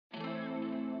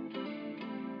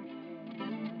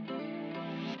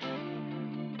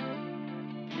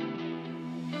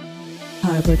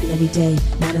hard working every day.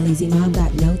 Not a lazy mom,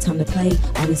 got no time to play.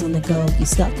 Always on the go. You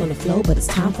stuck on the flow, but it's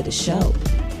time for the show.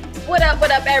 What up,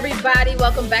 everybody?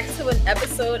 Welcome back to an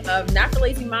episode of Not for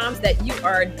Lazy Moms that you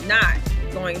are not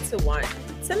going to want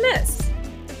to miss.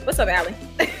 What's up, Allie?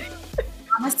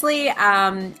 Honestly,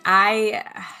 I'm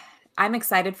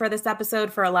excited for this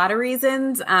episode for a lot of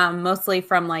reasons, mostly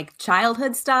from like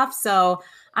childhood stuff. So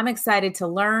I'm excited to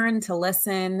learn, to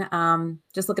listen.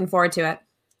 Just looking forward to it.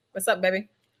 What's up, baby?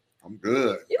 I'm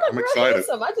good. You look I'm real excited.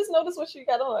 handsome. I just noticed what you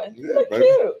got on. Yeah, You look baby.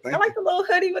 cute. Thank I like the little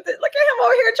hoodie with it. Look at him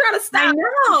over here trying to I stop.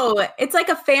 know. It's like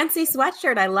a fancy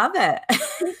sweatshirt. I love it.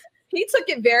 He took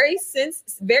it very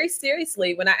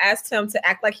seriously when I asked him to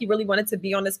act like he really wanted to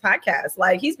be on this podcast.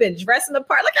 Like, he's been dressing the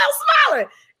part. Look how smiling.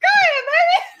 Go ahead,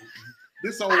 baby.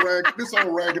 This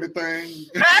old raggedy thing.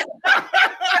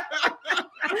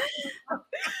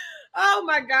 Oh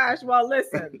my gosh. Well,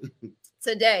 listen,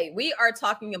 today we are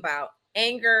talking about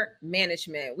anger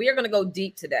management. We are going to go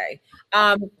deep today.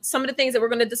 Some of the things that we're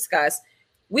going to discuss.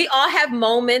 We all have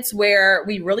moments where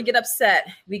we really get upset.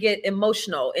 We get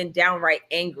emotional and downright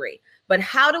angry. But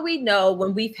how do we know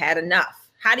when we've had enough?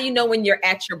 How do you know when you're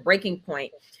at your breaking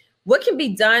point? What can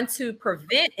be done to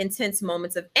prevent intense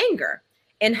moments of anger?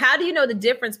 And how do you know the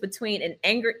difference between an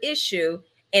anger issue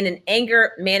and an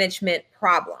anger management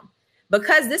problem?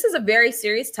 Because this is a very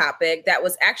serious topic that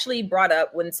was actually brought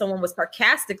up when someone was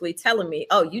sarcastically telling me,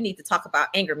 oh, you need to talk about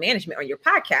anger management on your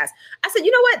podcast. I said,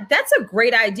 you know what? That's a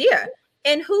great idea.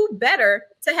 And who better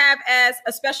to have as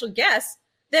a special guest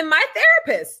than my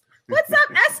therapist? What's up,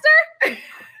 Esther?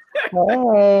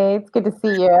 Hey, it's good to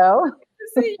see you.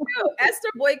 To see you. Esther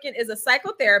Boykin is a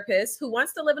psychotherapist who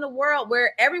wants to live in a world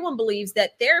where everyone believes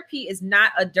that therapy is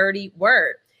not a dirty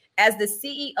word. As the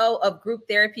CEO of Group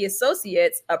Therapy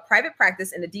Associates, a private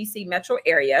practice in the DC metro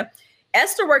area,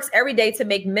 Esther works every day to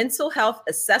make mental health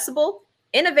accessible,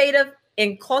 innovative,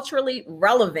 and culturally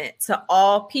relevant to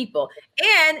all people.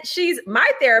 And she's my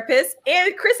therapist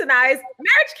and Chris and I's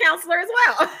marriage counselor as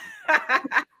well.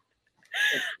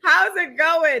 How's it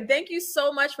going? Thank you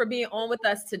so much for being on with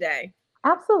us today.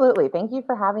 Absolutely. Thank you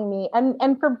for having me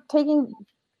and for taking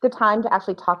the time to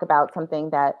actually talk about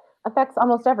something that affects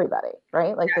almost everybody,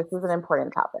 right? Like, yes. This is an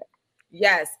important topic.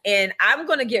 Yes. And I'm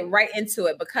going to get right into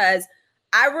it because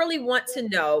I really want to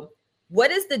know, what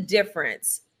is the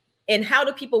difference and how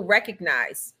do people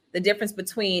recognize the difference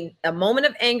between a moment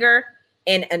of anger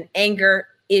and an anger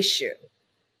issue?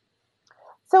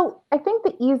 So I think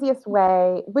the easiest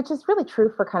way, which is really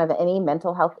true for kind of any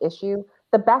mental health issue,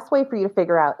 the best way for you to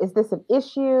figure out, is this an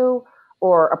issue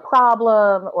or a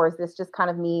problem, or is this just kind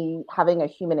of me having a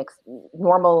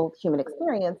normal human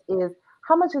experience, is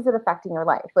how much is it affecting your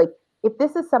life? Like, if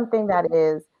this is something that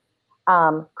is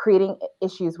creating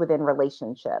issues within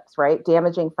relationships, right?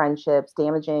 Damaging friendships,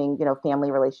 damaging,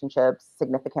 family relationships,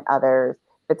 significant others,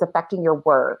 if it's affecting your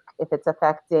work, if it's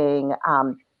affecting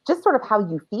just sort of how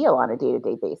you feel on a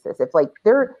day-to-day basis.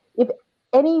 If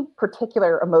any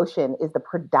particular emotion is the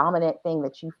predominant thing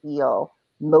that you feel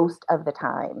most of the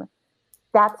time,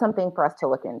 that's something for us to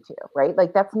look into, right?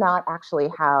 Like, that's not actually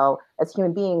how, as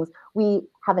human beings, we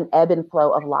have an ebb and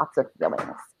flow of lots of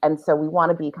feelings. And so we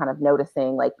want to be kind of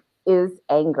noticing, like, is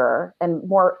anger, and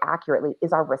more accurately,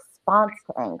 is our response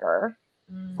to anger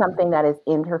something that is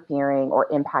interfering or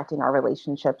impacting our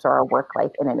relationships or our work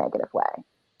life in a negative way?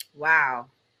 Wow.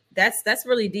 That's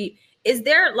really deep.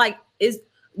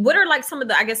 What are some of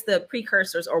the, I guess, the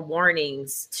precursors or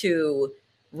warnings to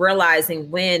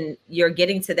realizing when you're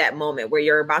getting to that moment where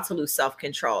you're about to lose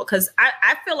self-control? Because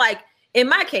I feel like, in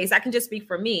my case, I can just speak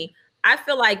for me. I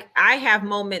feel like I have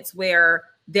moments where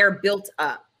they're built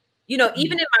up, even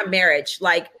in my marriage.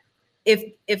 Like,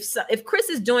 if Chris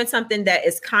is doing something that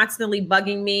is constantly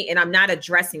bugging me and I'm not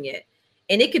addressing it,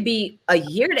 and it could be a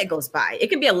year that goes by, it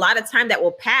can be a lot of time that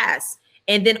will pass.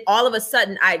 And then all of a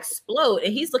sudden I explode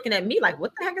and he's looking at me like,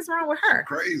 what the heck is wrong with her?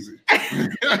 Crazy.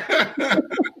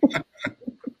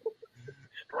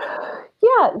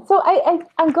 Yeah. So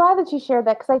I'm glad that you shared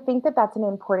that, because I think that that's an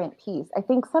important piece. I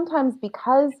think sometimes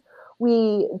because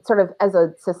we sort of, as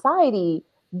a society,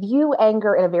 view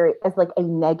anger as like a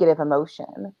negative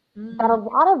emotion, that a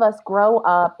lot of us grow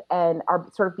up and are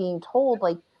sort of being told,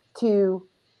 like, to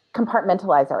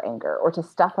compartmentalize our anger or to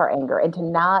stuff our anger and to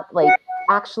not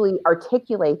actually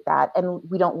articulate that. And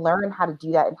we don't learn how to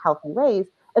do that in healthy ways.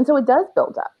 And so it does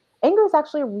build up. Anger is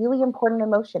actually a really important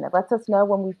emotion. It lets us know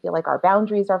when we feel like our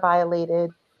boundaries are violated.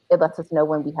 It lets us know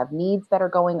when we have needs that are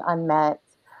going unmet,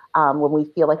 when we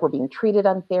feel like we're being treated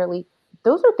unfairly.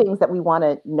 Those are things that we want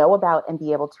to know about and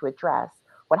be able to address.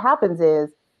 What happens is,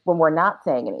 when we're not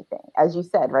saying anything, as you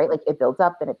said, right? Like, it builds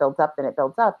up and it builds up and it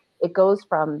builds up. It goes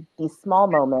from these small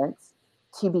moments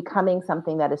to becoming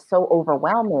something that is so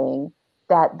overwhelming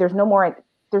that there's no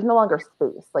longer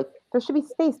space. Like there should be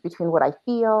space between what I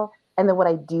feel and then what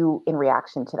I do in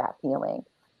reaction to that feeling.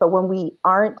 But when we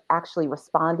aren't actually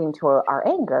responding to our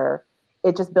anger,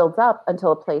 it just builds up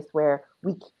until a place where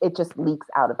it just leaks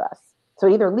out of us. So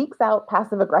it either leaks out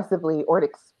passive aggressively or it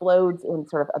explodes in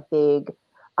sort of a big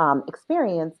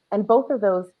experience. And both of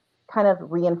those kind of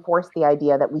reinforce the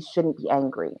idea that we shouldn't be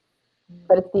angry.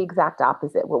 But it's the exact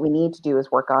opposite. What we need to do is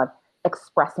work on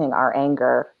expressing our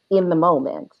anger in the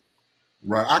moment.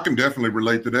 Right. I can definitely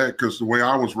relate to that because the way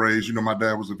I was raised, you know, my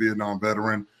dad was a Vietnam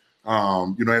veteran.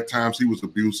 You know, at times he was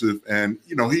abusive and,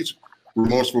 you know, he's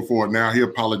remorseful for it now. He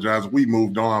apologized. We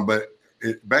moved on. But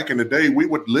back in the day, we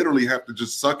would literally have to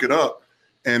just suck it up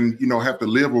and, you know, have to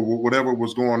live with whatever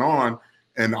was going on.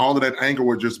 And all of that anger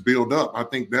would just build up. I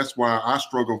think that's why I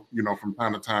struggle, you know, from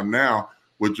time to time now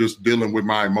with just dealing with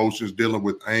my emotions, dealing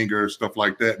with anger, stuff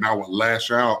like that. And I would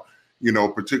lash out, you know,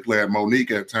 particularly at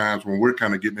Monique at times when we're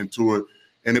kind of getting into it.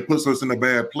 And it puts us in a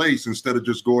bad place instead of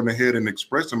just going ahead and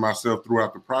expressing myself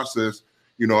throughout the process,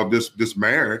 you know, of this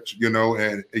marriage, you know,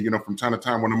 and, you know, from time to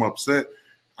time when I'm upset,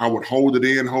 I would hold it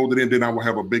in, then I would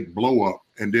have a big blow up.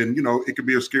 And then, you know, it could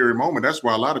be a scary moment. That's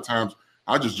why a lot of times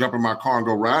I just jump in my car and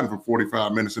go riding for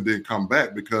 45 minutes and then come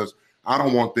back because I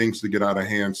don't want things to get out of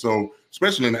hand. So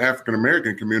especially in the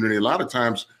African-American community, a lot of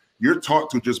times you're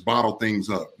taught to just bottle things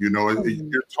up. You know,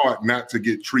 you're taught not to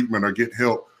get treatment or get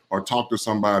help or talk to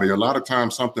somebody. A lot of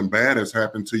times something bad has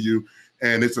happened to you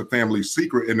and it's a family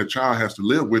secret and the child has to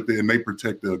live with it and they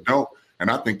protect the adult.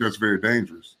 And I think that's very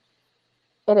dangerous.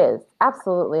 It is.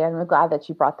 Absolutely. I'm glad that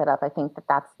you brought that up. I think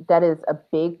that is a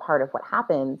big part of what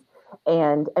happens.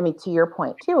 And I mean, to your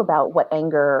point too, about what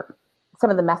anger, some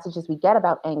of the messages we get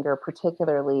about anger,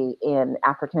 particularly in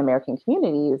African-American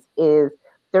communities, is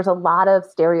there's a lot of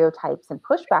stereotypes and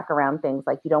pushback around things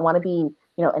like you don't want to be,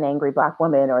 you know, an angry Black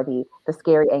woman or the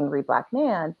scary, angry Black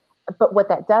man. But what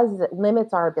that does is it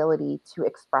limits our ability to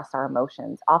express our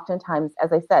emotions. Oftentimes,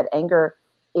 as I said, anger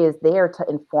is there to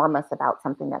inform us about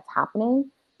something that's happening.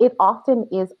 It often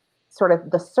is sort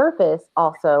of the surface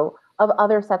also of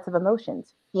other sets of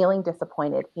emotions, feeling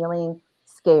disappointed, feeling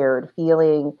scared,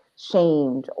 feeling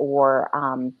shamed, or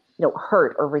you know,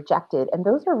 hurt or rejected. And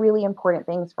those are really important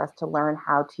things for us to learn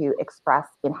how to express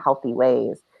in healthy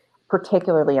ways,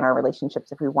 particularly in our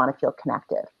relationships if we want to feel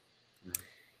connected.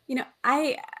 You know,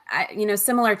 I you know,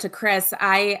 similar to Chris,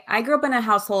 I grew up in a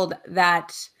household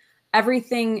that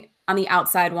everything on the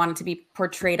outside wanted to be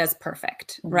portrayed as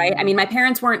perfect, right? I mean, my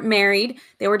parents weren't married,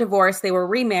 they were divorced, they were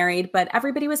remarried, but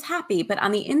everybody was happy. But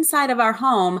on the inside of our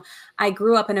home, I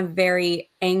grew up in a very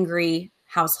angry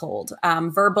household,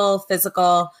 verbal,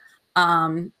 physical,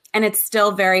 and it's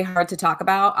still very hard to talk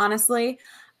about, honestly.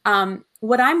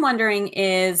 What I'm wondering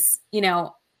is, you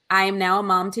know, I am now a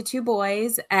mom to 2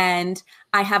 boys, and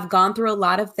I have gone through a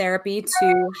lot of therapy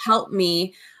to help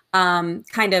me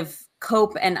kind of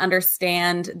cope and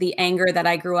understand the anger that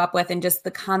I grew up with and just the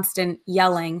constant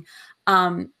yelling.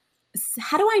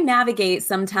 How do I navigate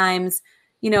sometimes,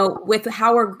 you know, with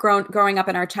how we're growing up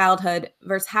in our childhood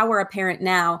versus how we're a parent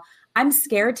now? I'm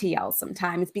scared to yell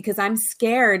sometimes because I'm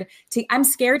scared to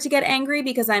get angry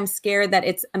because I'm scared that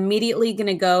it's immediately going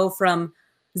to go from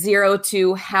 0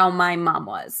 to how my mom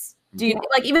was. Do you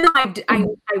like, even though I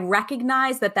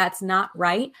recognize that that's not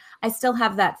right, I still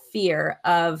have that fear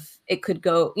of it could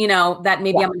go, you know, that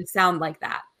maybe I'm going to sound like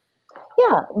that.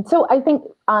 Yeah. So I think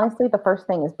honestly, the first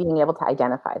thing is being able to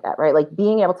identify that, right? Like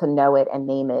being able to know it and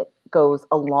name it goes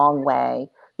a long way,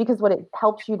 because what it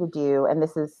helps you to do, and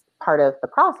this is part of the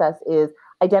process, is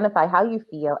identify how you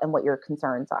feel and what your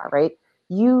concerns are, right?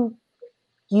 You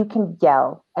can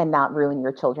yell and not ruin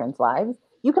your children's lives.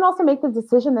 You can also make the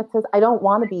decision that says, I don't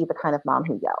want to be the kind of mom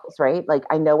who yells, right? Like,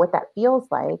 I know what that feels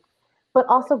like, but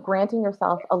also granting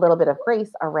yourself a little bit of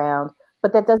grace around,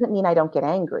 but that doesn't mean I don't get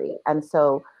angry. And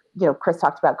so, you know, Chris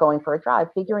talked about going for a drive,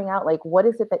 figuring out like, what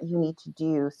is it that you need to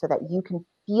do so that you can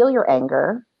feel your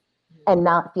anger and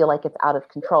not feel like it's out of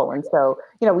control. And so,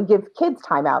 you know, we give kids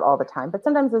time out all the time, but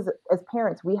sometimes as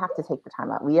parents, we have to take the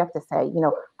time out. We have to say, you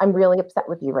know, I'm really upset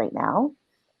with you right now.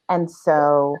 And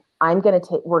so we're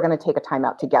going to take a time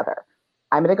out together.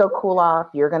 I'm going to go cool off.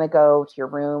 You're going to go to your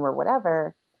room or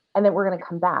whatever. And then we're going to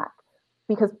come back,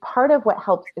 because part of what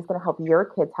is going to help your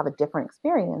kids have a different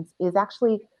experience is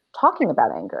actually talking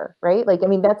about anger, right? Like, I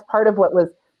mean, that's part of what was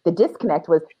the disconnect,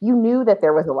 was you knew that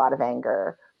there was a lot of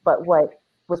anger, but what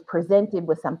was presented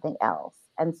was something else.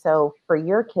 And so for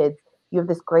your kids, you have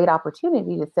this great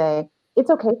opportunity to say, it's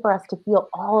okay for us to feel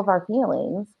all of our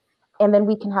feelings. And then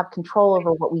we can have control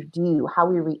over what we do, how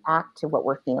we react to what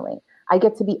we're feeling. I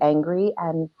get to be angry,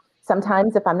 and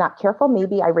Sometimes if I'm not careful,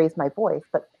 maybe I raise my voice,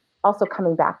 but also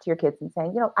coming back to your kids and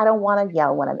saying, I don't want to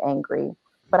yell when I'm angry,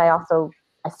 but I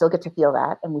still get to feel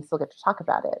that, and we still get to talk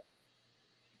about it.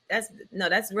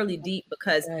 That's really deep,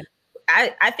 because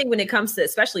I think when it comes to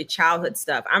especially childhood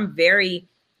stuff, I'm very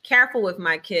careful with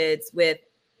my kids with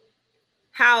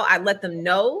how I let them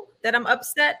know that I'm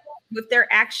upset with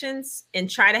their actions, and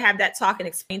try to have that talk and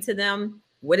explain to them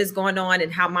what is going on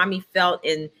and how mommy felt,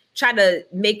 and try to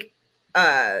make,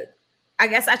 I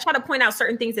guess I try to point out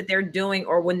certain things that they're doing,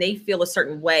 or when they feel a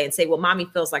certain way, and say, well, mommy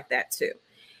feels like that too.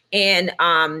 And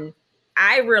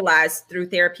I realized through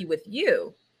therapy with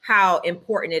you how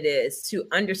important it is to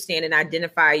understand and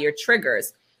identify your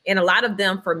triggers. And a lot of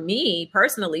them, for me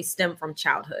personally, stem from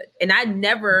childhood. And I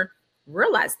never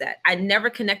realized that. I never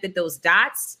connected those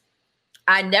dots.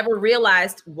 I never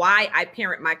realized why I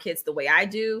parent my kids the way I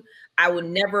do. I will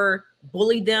never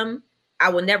bully them. I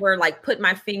will never put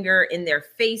my finger in their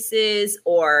faces,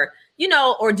 or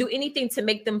do anything to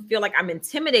make them feel like I'm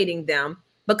intimidating them,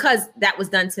 because that was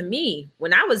done to me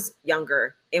when I was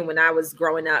younger and when I was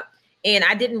growing up. And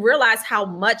I didn't realize how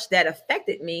much that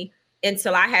affected me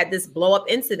until I had this blow up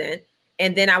incident.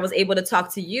 And then I was able to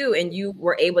talk to you, and you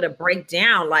were able to break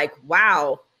down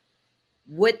wow,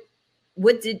 what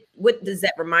does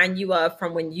that remind you of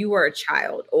from when you were a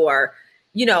child? Or,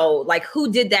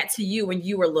 who did that to you when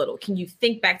you were little? Can you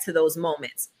think back to those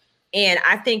moments? And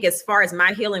I think as far as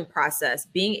my healing process,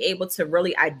 being able to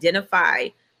really identify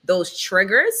those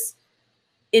triggers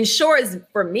ensures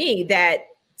for me that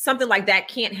something like that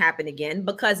can't happen again,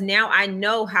 because now I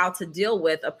know how to deal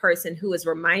with a person who is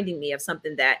reminding me of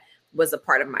something that was a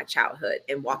part of my childhood,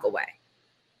 and walk away.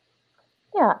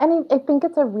 Yeah, and I think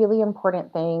it's a really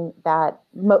important thing that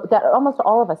that almost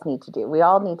all of us need to do. We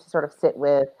all need to sort of sit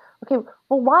with, okay,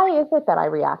 well, why is it that I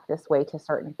react this way to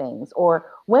certain things? Or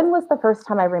when was the first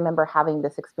time I remember having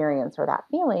this experience or that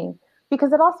feeling?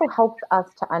 Because it also helps us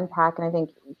to unpack. And I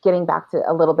think getting back to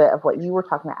a little bit of what you were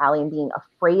talking about, Allie, and being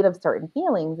afraid of certain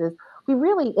feelings, is we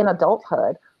really, in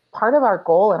adulthood, part of our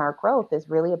goal and our growth is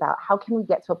really about how can we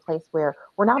get to a place where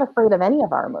we're not afraid of any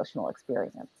of our emotional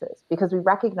experiences, because we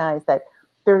recognize that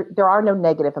there are no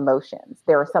negative emotions.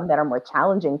 There are some that are more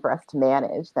challenging for us to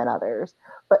manage than others,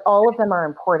 but all of them are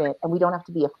important, and we don't have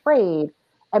to be afraid.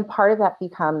 And part of that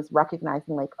becomes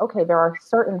recognizing, okay, there are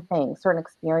certain things, certain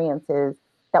experiences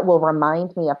that will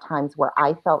remind me of times where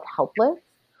I felt helpless,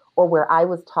 or where I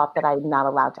was taught that I'm not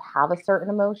allowed to have a certain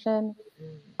emotion,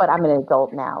 but I'm an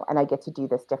adult now and I get to do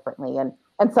this differently. And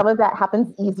some of that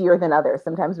happens easier than others.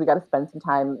 Sometimes we got to spend some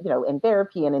time, in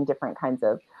therapy and in different kinds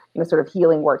of, sort of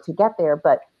healing work to get there.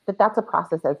 But that's a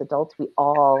process as adults, we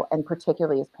all, and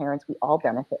particularly as parents, we all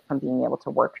benefit from being able to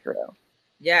work through.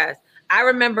 Yes. I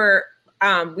remember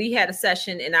we had a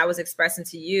session, and I was expressing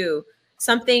to you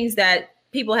some things that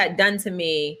people had done to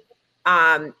me.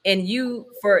 And you,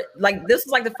 this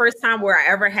was the first time where I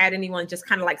ever had anyone just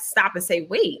kind of stop and say,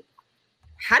 wait,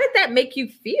 how did that make you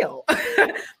feel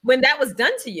when that was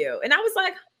done to you? And I was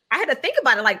I had to think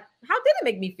about it. How did it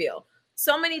make me feel?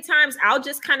 So many times I'll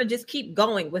just kind of just keep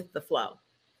going with the flow.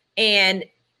 And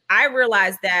I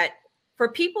realized that for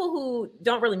people who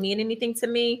don't really mean anything to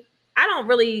me,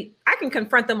 I can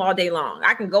confront them all day long.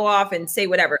 I can go off and say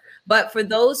whatever. But for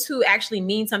those who actually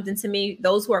mean something to me,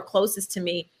 those who are closest to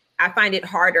me, I find it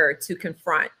harder to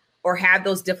confront or have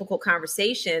those difficult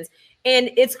conversations.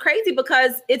 And it's crazy,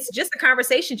 because it's just a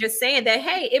conversation, just saying that,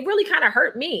 hey, it really kind of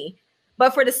hurt me.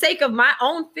 But for the sake of my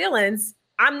own feelings,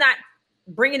 I'm not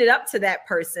bringing it up to that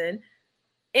person.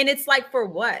 And it's for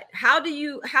what?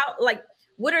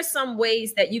 What are some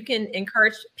ways that you can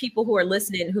encourage people who are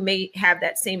listening who may have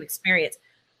that same experience?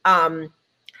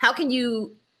 How can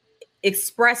you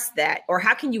express that, or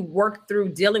how can you work through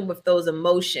dealing with those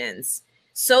emotions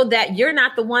so that you're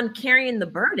not the one carrying the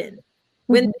burden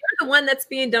when you're the one that's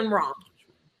being done wrong?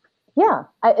 Yeah,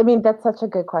 I mean, that's such a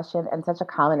good question and such a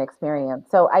common experience.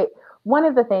 So one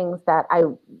of the things that I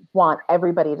want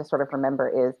everybody to sort of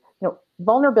remember is,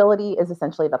 vulnerability is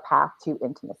essentially the path to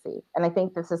intimacy. And I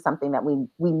think this is something that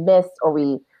we miss, or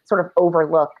we sort of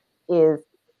overlook, is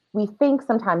we think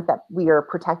sometimes that we are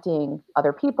protecting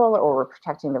other people, or we're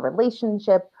protecting the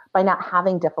relationship by not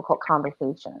having difficult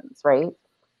conversations, right?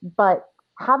 But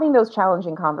having those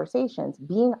challenging conversations,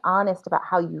 being honest about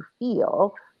how you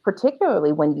feel,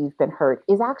 particularly when you've been hurt,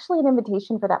 is actually an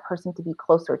invitation for that person to be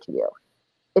closer to you.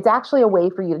 It's actually a way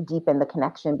for you to deepen the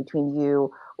connection between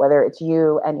you, whether it's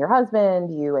you and your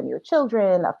husband, you and your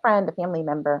children, a friend, a family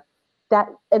member.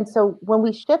 And so when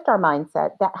we shift our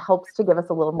mindset, that helps to give us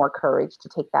a little more courage to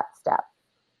take that step,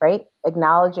 right?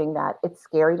 Acknowledging that it's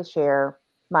scary to share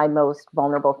my most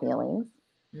vulnerable feelings.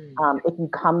 If you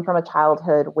come from a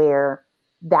childhood where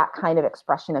that kind of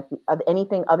expression of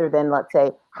anything other than, let's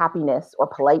say, happiness or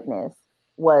politeness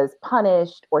was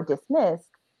punished or dismissed,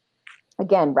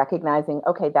 again, recognizing,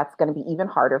 okay, that's going to be even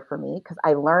harder for me because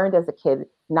I learned as a kid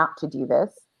not to do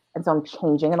this. And so I'm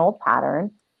changing an old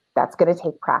pattern. That's going to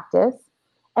take practice.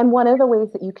 And one of the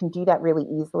ways that you can do that really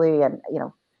easily, and, you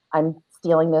know, I'm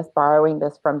borrowing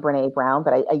this from Brene Brown,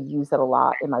 but I use it a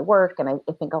lot in my work. And I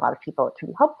think a lot of people, it can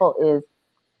be helpful, is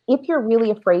if you're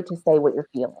really afraid to say what you're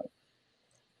feeling,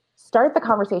 start the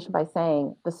conversation by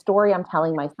saying, the story I'm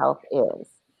telling myself is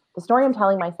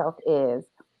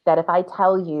that if I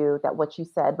tell you that what you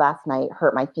said last night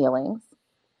hurt my feelings,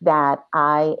 that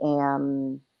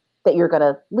you're going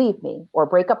to leave me or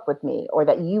break up with me, or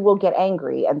that you will get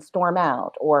angry and storm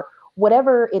out, or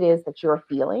whatever it is that you're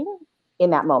feeling in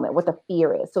that moment, what the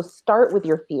fear is. So start with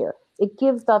your fear. It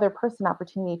gives the other person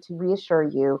opportunity to reassure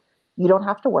you, you don't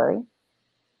have to worry,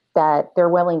 that they're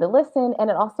willing to listen.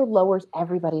 And it also lowers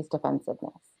everybody's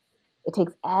defensiveness. It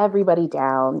takes everybody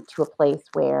down to a place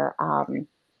where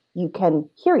you can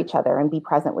hear each other and be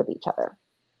present with each other.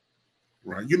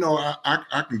 Right. You know,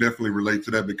 I can definitely relate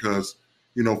to that because,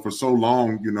 you know, for so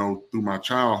long, you know, through my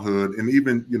childhood and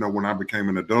even, you know, when I became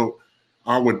an adult,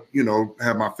 I would, you know,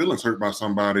 have my feelings hurt by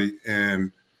somebody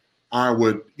and I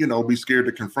would, you know, be scared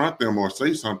to confront them or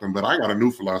say something. But I got a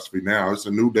new philosophy now. It's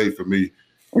a new day for me.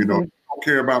 You know, if I don't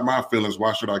care about my feelings,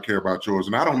 why should I care about yours?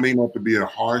 And I don't mean that to be a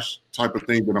harsh type of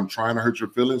thing that I'm trying to hurt your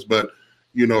feelings. But,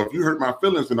 you know, if you hurt my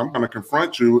feelings, then I'm going to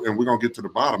confront you and we're going to get to the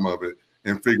bottom of it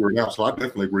and figure it out. So I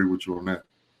definitely agree with you on that.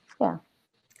 Yeah.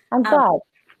 I'm glad.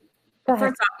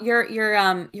 First off,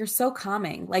 you're so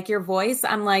calming. Like your voice,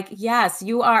 I'm like, yes,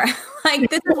 you are. Like,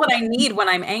 this is what I need when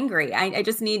I'm angry. I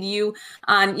just need you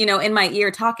on, you know, in my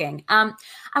ear talking. I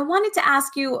wanted to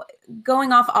ask you,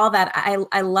 going off all that,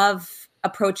 I love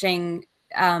approaching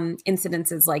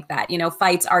incidences like that, you know,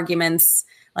 fights, arguments,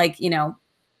 like, you know,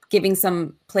 giving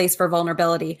some place for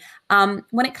vulnerability.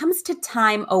 When it comes to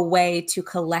time away to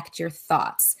collect your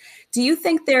thoughts, do you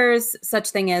think there's such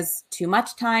thing as too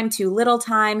much time, too little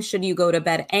time? Should you go to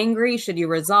bed angry? Should you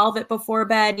resolve it before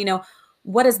bed? You know,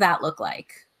 what does that look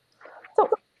like? So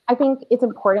I think it's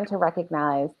important to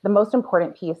recognize the most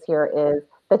important piece here is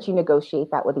that you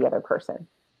negotiate that with the other person.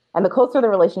 And the closer the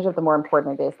relationship, the more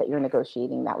important it is that you're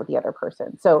negotiating that with the other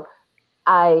person. So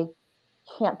I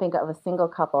can't think of a single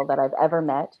couple that I've ever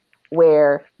met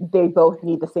where they both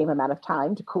need the same amount of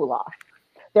time to cool off.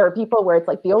 There are people where it's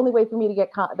like the only way for me to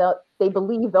get calm, they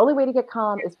believe the only way to get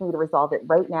calm is for me to resolve it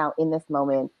right now in this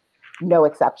moment, no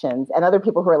exceptions. And other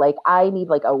people who are like, I need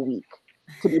like a week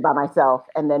to be by myself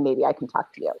and then maybe I can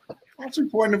talk to you. What's you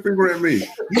pointing the finger at me?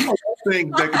 You know, one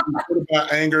thing that can be good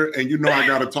about anger, and you know I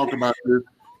got to talk about this,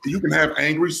 you can have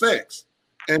angry sex.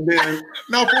 And then,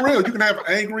 no, for real, you can have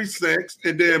angry sex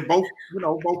and then both of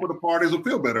the parties will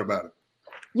feel better about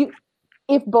it.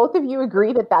 If both of you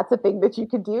agree that that's a thing that you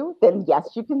can do, then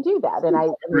yes, you can do that. And I've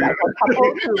had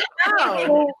couples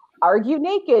who argue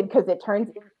naked because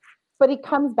but it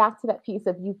comes back to that piece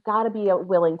of you've got to be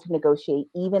willing to negotiate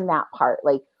even that part.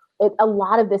 Like a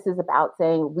lot of this is about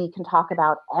saying we can talk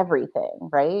about everything,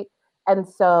 right? And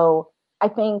so I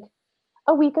think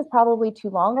a week is probably too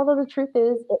long, although the truth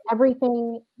is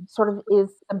everything sort of is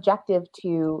subjective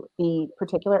to the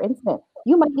particular incident.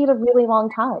 You might need a really long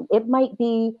time. It might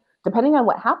be, depending on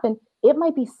what happened, it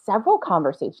might be several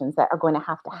conversations that are going to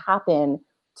have to happen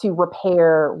to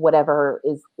repair whatever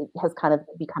has kind of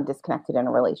become disconnected in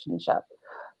a relationship.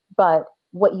 But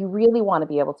what you really want to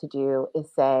be able to do is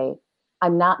say,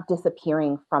 I'm not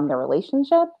disappearing from the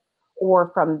relationship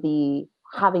or from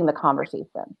having the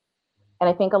conversation. And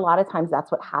I think a lot of times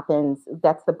that's what happens.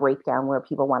 That's the breakdown where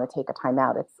people want to take a time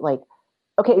out. It's like,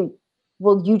 okay,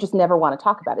 well, you just never want to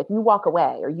talk about it. If you walk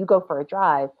away or you go for a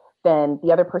drive, then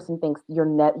the other person thinks you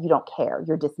don't care.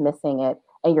 You're dismissing it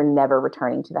and you're never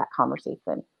returning to that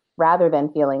conversation, rather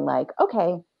than feeling like,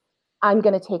 okay, I'm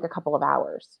going to take a couple of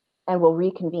hours and we'll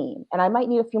reconvene. And I might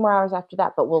need a few more hours after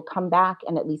that, but we'll come back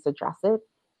and at least address it,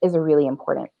 is a really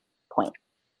important point.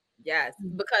 Yes,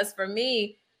 because for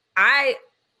me, I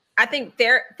think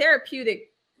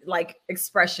therapeutic like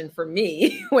expression for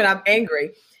me when I'm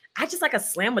angry, I just like a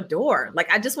slam a door.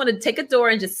 Like I just want to take a door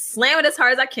and just slam it as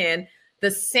hard as I can.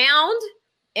 The sound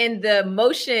and the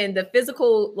motion, the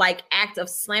physical like act of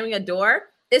slamming a door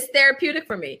is therapeutic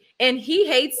for me. And he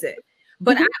hates it.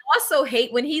 But I also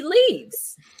hate when he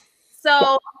leaves.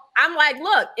 So I'm like,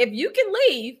 look, if you can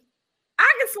leave,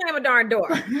 I can slam a darn door.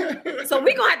 So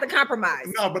we're going to have to compromise.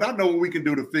 No, but I know what we can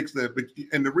do to fix that.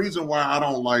 And the reason why I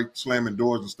don't like slamming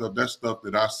doors and stuff, that's stuff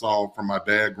that I saw from my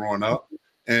dad growing up.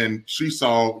 And she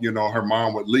saw, you know, her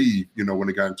mom would leave, you know, when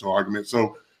they got into an argument.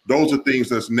 So those are things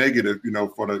that's negative, you know,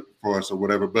 for us or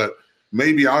whatever. But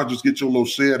maybe I'll just get your little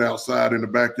shed outside in the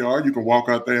backyard. You can walk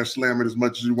out there and slam it as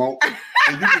much as you want.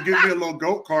 And you can give me a little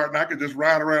goat cart and I can just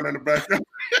ride around in the backyard.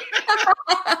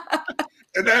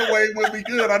 And that way we'll be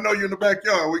good. I know you're in the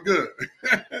backyard. We're good.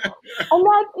 And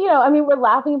that's, you know, I mean, we're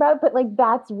laughing about it, but like,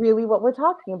 that's really what we're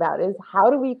talking about is how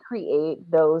do we create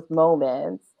those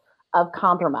moments of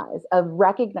compromise, of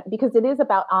recognize, because it is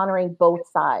about honoring both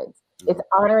sides. It's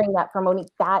honoring that for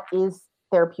Monique, that is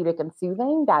therapeutic and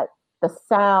soothing, that the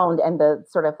sound and the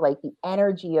sort of like the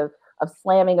energy of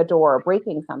slamming a door or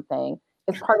breaking something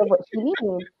is part of what she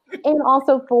needs. And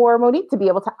also for Monique to be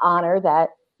able to honor that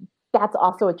that's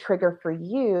also a trigger for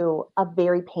you of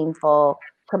very painful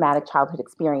traumatic childhood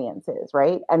experiences,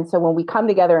 right? And so when we come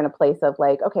together in a place of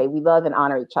like, okay, we love and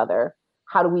honor each other,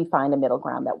 how do we find a middle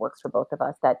ground that works for both of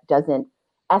us that doesn't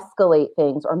escalate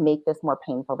things or make this more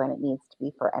painful than it needs to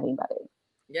be for anybody?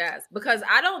 Yes, because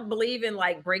I don't believe in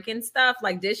like breaking stuff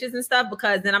like dishes and stuff,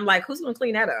 because then I'm like, who's going to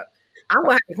clean that up? I'm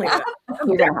going to have to clean it up.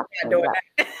 You're gonna have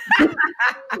to clean it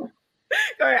up.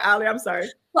 Go ahead, Ali. I'm sorry.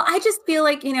 Well, I just feel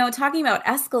like, you know, talking about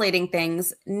escalating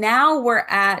things, now we're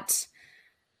at,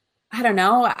 I don't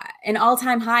know, an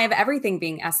all-time high of everything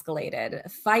being escalated.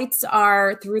 Fights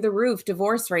are through the roof,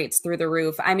 divorce rates through the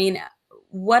roof. I mean,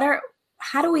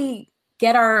 how do we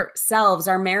get ourselves,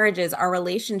 our marriages, our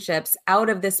relationships out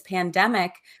of this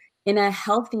pandemic in a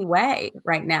healthy way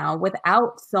right now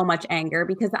without so much anger?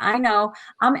 Because I know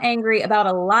I'm angry about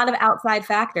a lot of outside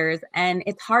factors, and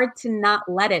it's hard to not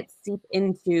let it seep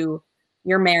into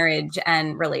your marriage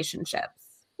and relationships.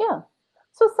 Yeah.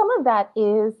 So some of that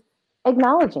is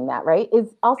acknowledging that, right? Is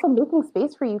also making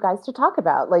space for you guys to talk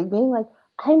about, like being like,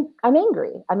 I'm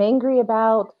angry. I'm angry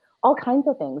about all kinds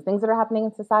of things that are happening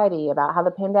in society, about how the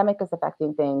pandemic is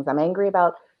affecting things. I'm angry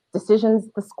about decisions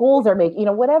the schools are making, you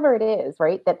know, whatever it is,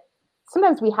 right? That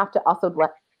sometimes we have to also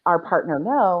let our partner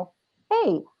know,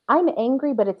 hey, I'm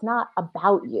angry, but it's not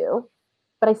about you,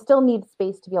 but I still need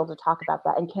space to be able to talk about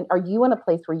that. And are you in a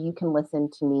place where you can listen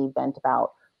to me vent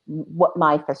about what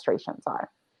my frustrations are?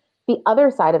 The other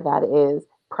side of that is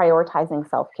prioritizing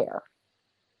self-care.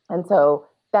 And so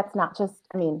that's not just,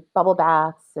 I mean, bubble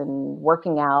baths and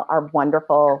working out are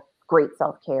wonderful, great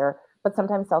self-care, but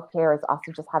sometimes self-care is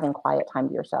also just having quiet time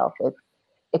to yourself.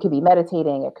 It could be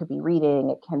meditating, it could be reading,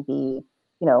 it can be,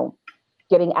 you know,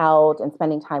 getting out and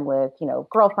spending time with, you know,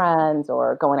 girlfriends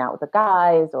or going out with the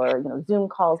guys or, you know, Zoom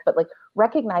calls, but like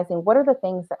recognizing what are the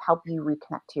things that help you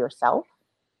reconnect to yourself.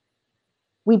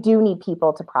 We do need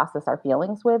people to process our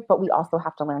feelings with, but we also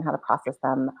have to learn how to process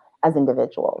them as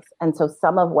individuals. And so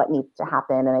some of what needs to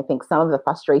happen, and I think some of the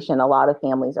frustration a lot of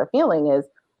families are feeling is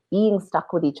being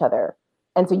stuck with each other.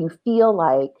 And so you feel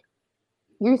like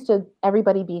you're used to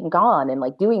everybody being gone and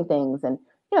like doing things. And,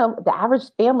 you know, the average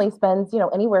family spends, you know,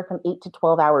 anywhere from 8 to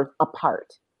 12 hours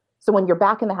apart. So when you're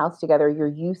back in the house together, you're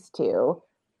used to,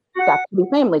 that should be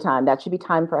family time. That should be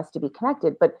time for us to be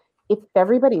connected. But if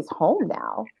everybody's home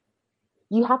now,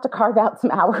 you have to carve out some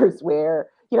hours where,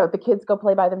 you know, the kids go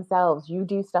play by themselves, you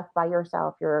do stuff by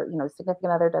yourself, your, you know,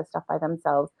 significant other does stuff by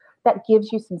themselves. That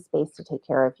gives you some space to take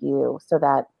care of you so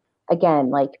that,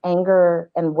 again, like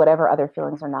anger and whatever other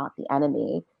feelings are not the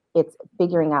enemy. It's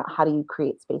figuring out how do you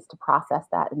create space to process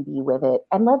that and be with it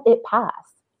and let it pass.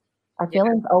 Our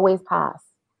feelings always pass.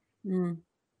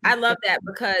 I love that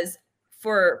because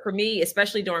for me,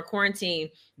 especially during quarantine,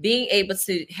 being able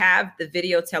to have the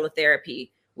video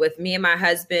teletherapy with me and my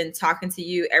husband talking to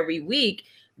you every week,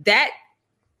 that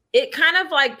it kind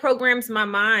of like programs my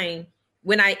mind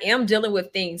when I am dealing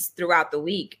with things throughout the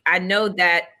week. I know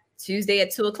that Tuesday at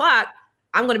 2:00,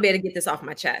 I'm going to be able to get this off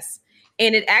my chest.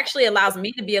 And it actually allows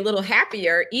me to be a little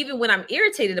happier, even when I'm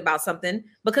irritated about something,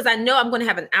 because I know I'm going to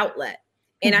have an outlet.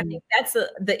 And I think that's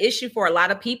the issue for a lot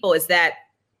of people is that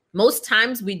most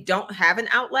times we don't have an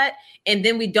outlet and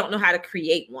then we don't know how to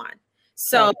create one.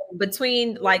 So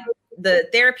between like the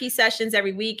therapy sessions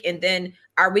every week and then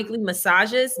our weekly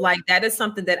massages, like that is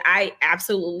something that I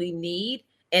absolutely need.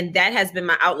 And that has been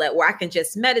my outlet where I can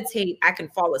just meditate. I can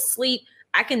fall asleep.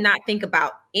 I cannot think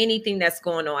about anything that's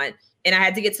going on. And I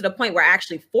had to get to the point where I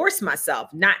actually forced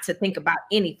myself not to think about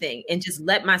anything and just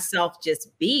let myself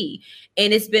just be.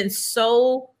 And it's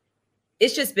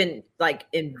just been like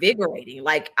invigorating.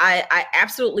 Like I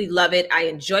absolutely love it. I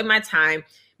enjoy my time.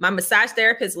 My massage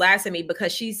therapist laughs at me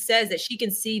because she says that she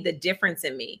can see the difference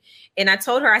in me. And I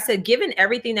told her, I said, given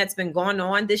everything that's been going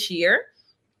on this year,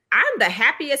 I'm the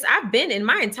happiest I've been in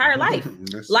my entire life.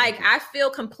 Like I feel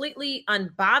completely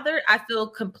unbothered. I feel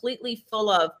completely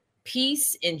full of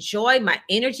peace and joy. My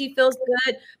energy feels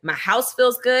good. My house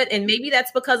feels good. And maybe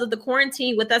that's because of the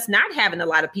quarantine with us not having a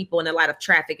lot of people and a lot of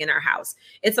traffic in our house.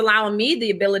 It's allowing me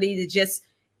the ability to just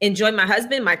enjoy my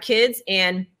husband, my kids,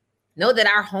 and know that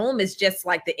our home is just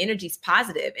like the energy's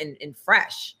positive and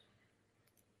fresh.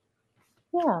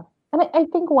 Yeah. And I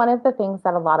think one of the things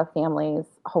that a lot of families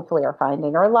hopefully are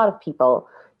finding, or a lot of people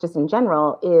just in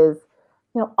general, is,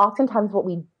 oftentimes what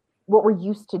we're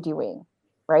used to doing,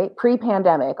 right?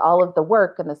 Pre-pandemic, all of the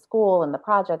work and the school and the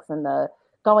projects and the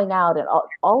going out and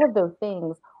all of those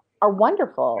things are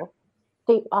wonderful.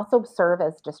 They also serve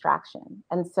as distraction.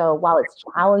 And so while it's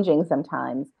challenging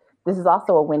sometimes, this is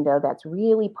also a window that's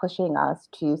really pushing us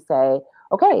to say,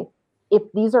 okay, if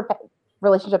these are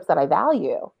relationships that I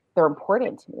value, they're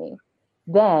important to me,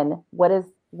 then what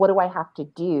do I have to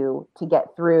do to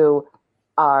get through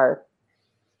our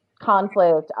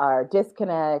conflict, our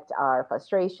disconnect, our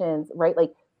frustrations, right?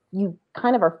 Like, you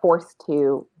kind of are forced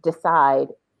to decide,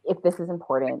 if this is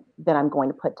important, then I'm going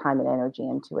to put time and energy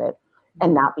into it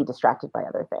and not be distracted by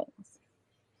other things.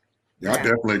 Yeah, I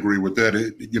definitely agree with that.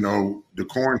 The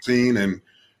quarantine and,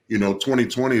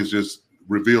 2020 has just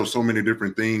revealed so many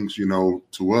different things,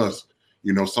 to us,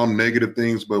 some negative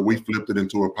things, but we flipped it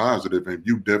into a positive, and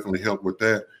you definitely helped with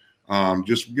that.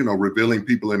 Just, revealing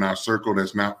people in our circle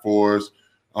that's not for us,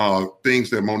 things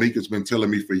that Monique has been telling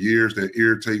me for years that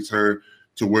irritates her,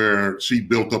 to where she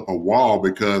built up a wall,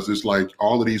 because it's like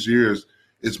all of these years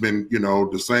it's been,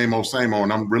 the same old,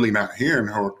 and I'm really not hearing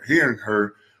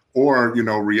her or,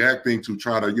 reacting to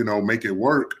try to, make it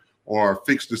work or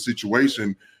fix the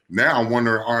situation. Now I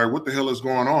wonder, all right, what the hell is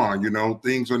going on?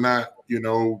 Things are not,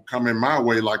 coming my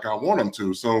way like I want them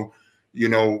to. So,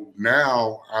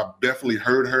 now I've definitely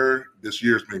heard her. This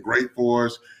year's been great for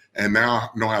us. And now I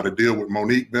know how to deal with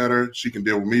Monique better. She can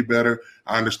deal with me better.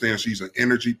 I understand she's an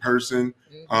energy person.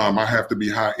 I have to be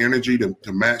high energy to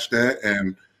match that.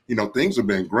 And, things have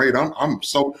been great.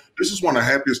 This is one of the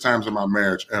happiest times in my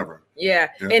marriage ever. Yeah.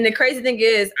 And the crazy thing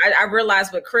is, I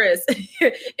realized with Chris,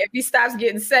 if he stops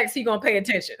getting sex, he gonna pay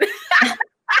attention.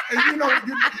 And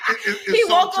he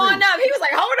woke on up. He was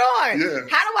like, hold on. Yeah.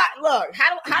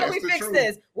 How do we fix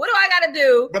this? What do I gotta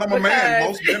do? But I'm a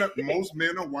man. Most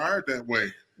men are wired that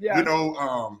way. Yeah.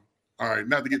 All right,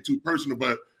 not to get too personal,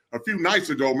 but a few nights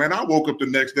ago, man, I woke up the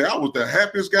next day. I was the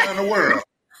happiest guy in the world.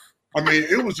 I mean,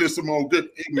 it was just some old good,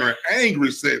 ignorant,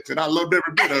 angry sex, and I loved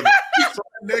every bit of it. So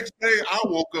the next day, I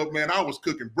woke up, man, I was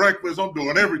cooking breakfast. I'm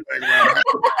doing everything right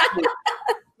now.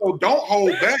 So don't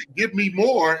hold back. Give me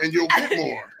more, and you'll get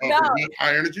more.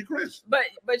 High energy Chris.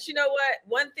 But you know what?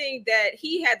 One thing that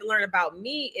he had to learn about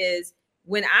me is,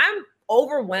 when I'm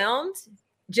overwhelmed,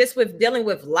 just with dealing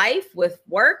with life, with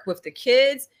work, with the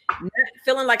kids, not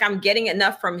feeling like I'm getting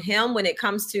enough from him when it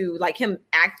comes to like him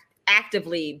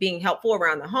actively being helpful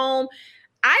around the home,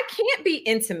 I can't be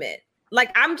intimate.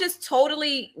 Like, I'm just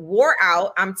totally wore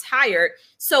out. I'm tired.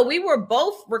 So we were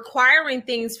both requiring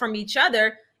things from each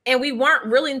other, and we weren't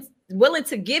really willing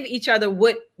to give each other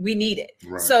what we needed.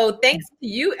 Right. So thanks to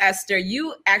you, Esther,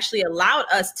 you actually allowed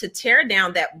us to tear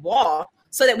down that wall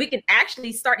so that we can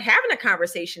actually start having a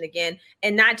conversation again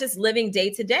and not just living day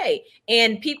to day.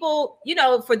 And people,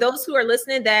 for those who are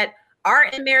listening that are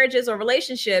in marriages or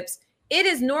relationships, it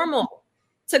is normal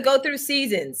to go through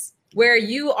seasons where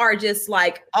you are just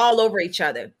like all over each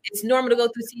other. It's normal to go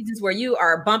through seasons where you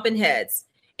are bumping heads.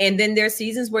 And then there's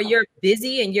seasons where you're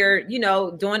busy and you're,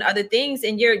 doing other things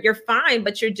and you're fine,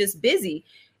 but you're just busy.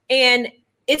 And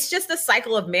it's just a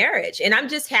cycle of marriage. And I'm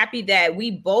just happy that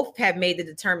we both have made the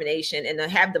determination and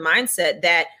have the mindset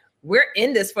that we're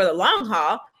in this for the long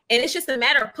haul. And it's just a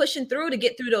matter of pushing through to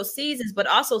get through those seasons, but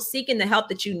also seeking the help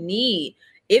that you need,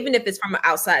 even if it's from an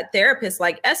outside therapist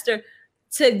like Esther,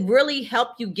 to really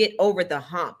help you get over the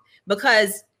hump.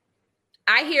 Because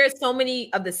I hear so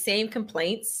many of the same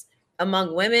complaints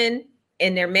among women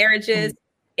in their marriages.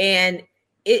 And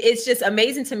it's just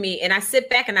amazing to me. And I sit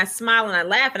back and I smile and I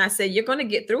laugh and I say, you're going to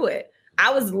get through it.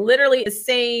 I was literally the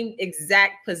same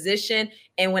exact position.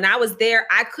 And when I was there,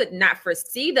 I could not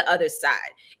foresee the other side.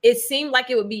 It seemed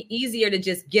like it would be easier to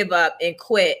just give up and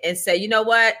quit and say, you know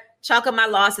what, chalk up my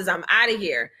losses, I'm out of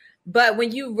here. But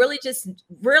when you really just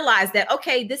realize that,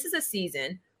 okay, this is a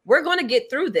season, we're going to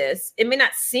get through this. It may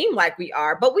not seem like we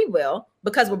are, but we will,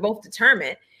 because we're both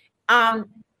determined.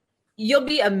 You'll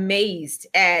be amazed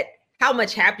at how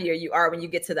much happier you are when you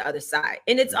get to the other side.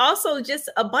 And it's also just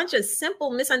a bunch of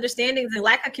simple misunderstandings and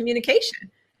lack of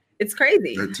communication. It's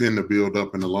crazy. They tend to build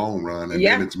up in the long run, and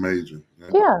then it's major.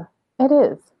 Yeah, it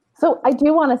is. So I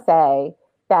do want to say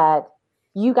that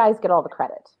you guys get all the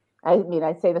credit. I mean,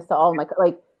 I say this to all my,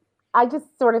 I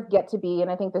just sort of get to be, and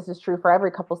I think this is true for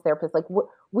every couples therapist, like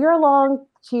we're along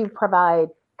to provide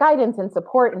guidance and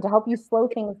support and to help you slow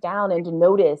things down and to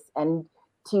notice and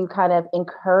to kind of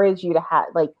encourage you to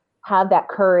have that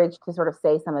courage to sort of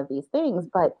say some of these things.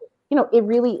 But, it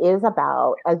really is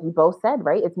about, as you both said,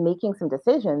 right? It's making some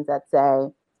decisions that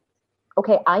say,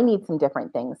 okay, I need some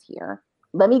different things here.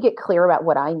 Let me get clear about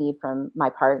what I need from my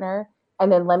partner.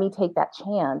 And then let me take that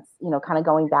chance, kind of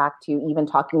going back to even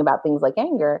talking about things like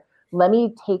anger. Let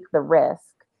me take the risk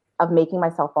of making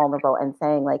myself vulnerable and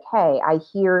saying like, hey, I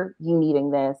hear you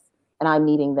needing this and I'm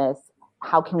needing this.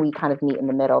 How can we kind of meet in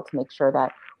the middle to make sure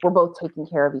that we're both taking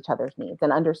care of each other's needs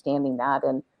and understanding that?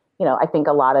 And, I think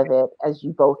a lot of it, as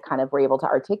you both kind of were able to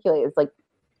articulate, is like,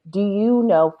 do you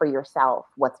know for yourself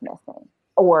what's missing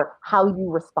or how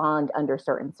you respond under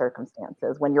certain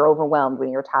circumstances when you're overwhelmed, when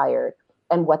you're tired,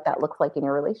 and what that looks like in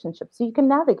your relationship so you can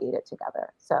navigate it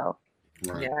together. So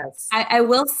Right. Yes. I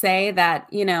will say that,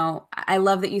 I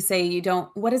love that you say you don't,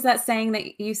 what is that saying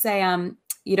that you say,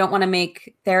 you don't want to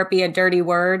make therapy a dirty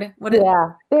word?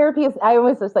 Therapy is, I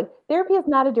always just like, therapy is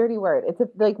not a dirty word. It's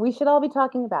like, we should all be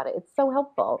talking about it. It's so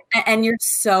helpful. And you're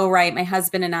so right. My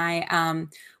husband and I,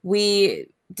 we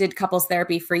did couples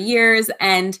therapy for years.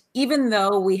 And even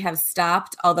though we have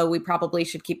stopped, although we probably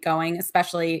should keep going,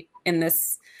 especially in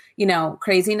this,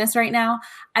 craziness right now,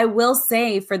 I will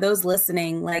say for those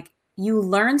listening, like you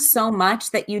learn so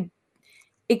much that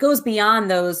it goes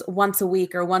beyond those once a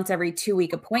week or once every 2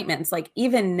 week appointments. Like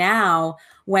even now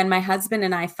when my husband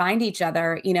and I find each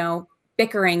other,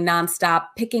 bickering nonstop,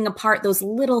 picking apart those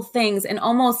little things and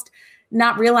almost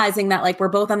not realizing that like we're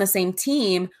both on the same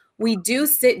team, we do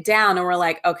sit down and we're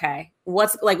like, okay,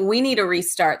 we need to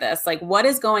restart this. Like what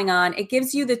is going on? It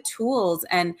gives you the tools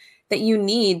and that you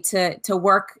need to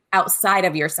work outside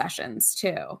of your sessions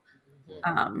too.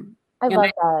 I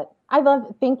love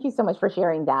that. Thank you so much for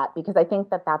sharing that, because I think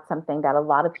that that's something that a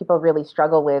lot of people really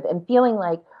struggle with and feeling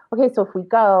like, okay, so if we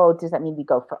go, does that mean we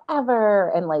go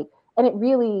forever? And it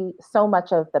really, so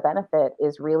much of the benefit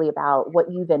is really about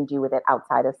what you then do with it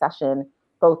outside of session,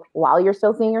 both while you're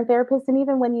still seeing your therapist and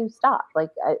even when you stop. Like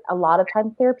a lot of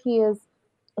times therapy it's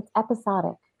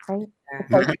episodic, right? It's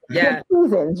like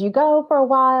seasons. You go for a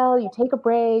while, you take a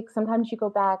break, sometimes you go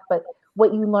back, but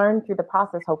what you learn through the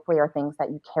process, hopefully, are things that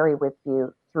you carry with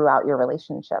you throughout your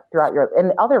relationship,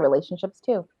 and other relationships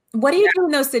too. What do you do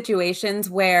in those situations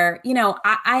where,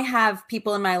 I have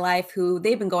people in my life who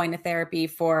they've been going to therapy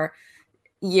for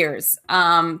years,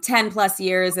 10 plus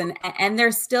years, and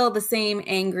they're still the same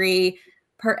angry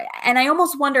and I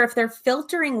almost wonder if they're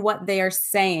filtering what they are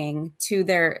saying to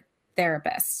their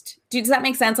therapist. Does that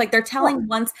make sense? Like they're telling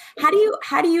once, how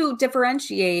do you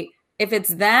differentiate if it's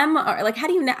them or like, how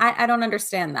do you, I don't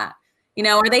understand that.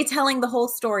 Are they telling the whole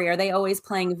story? Are they always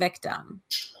playing victim?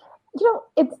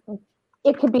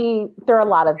 It could be, there are a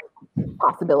lot of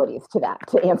possibilities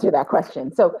to answer that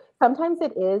question. So sometimes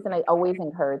it is, and I always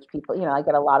encourage people, I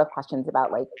get a lot of questions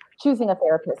about like choosing a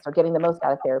therapist or getting the most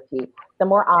out of therapy. The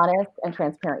more honest and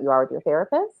transparent you are with your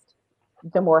therapist,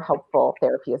 the more helpful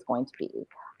therapy is going to be.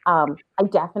 I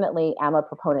definitely am a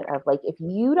proponent of like, if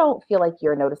you don't feel like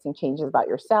you're noticing changes about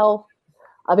yourself,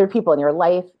 other people in your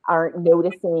life aren't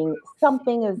noticing,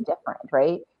 something is different,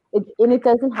 right? And it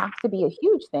doesn't have to be a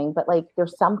huge thing, but like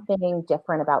there's something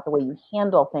different about the way you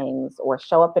handle things or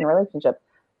show up in a relationship.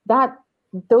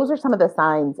 Those are some of the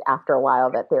signs after a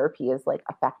while that therapy is like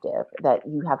effective, that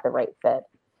you have the right fit.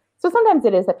 So sometimes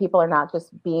it is that people are not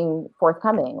just being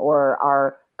forthcoming or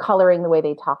are coloring the way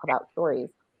they talk about stories.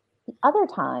 The other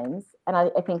times, and I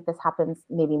think this happens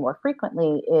maybe more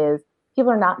frequently, is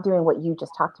people are not doing what you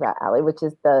just talked about, Allie, which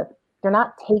is they're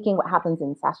not taking what happens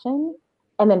in session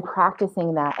and then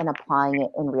practicing that and applying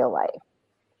it in real life.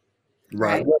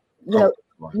 Right.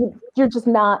 You're just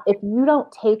not, if you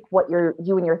don't take what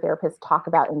you and your therapist talk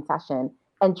about in session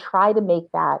and try to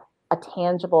make that a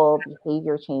tangible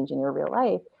behavior change in your real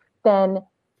life, then,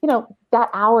 that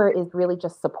hour is really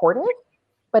just supportive,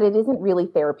 but it isn't really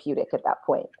therapeutic at that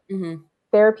point. Mm-hmm.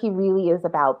 Therapy really is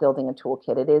about building a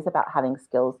toolkit. It is about having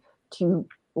skills to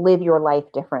live your life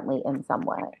differently in some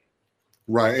way.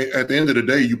 Right. At the end of the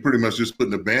day, you're pretty much just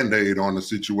putting a Band-Aid on the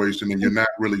situation and you're not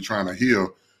really trying to heal.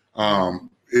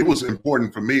 It was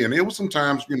important for me. And it was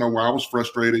sometimes, where I was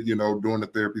frustrated, doing the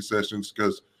therapy sessions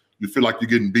because you feel like you're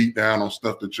getting beat down on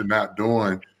stuff that you're not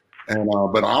doing. And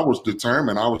but I was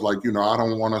determined. I was like, I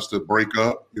don't want us to break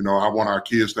up. I want our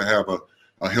kids to have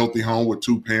a healthy home with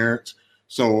two parents.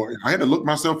 So I had to look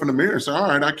myself in the mirror and say, all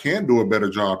right, I can do a better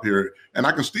job here. And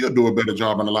I can still do a better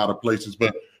job in a lot of places.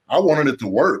 But I wanted it to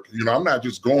work. I'm not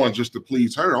just going just to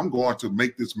please her. I'm going to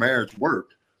make this marriage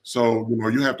work. So,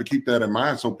 you have to keep that in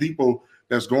mind. So people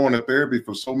that's going to therapy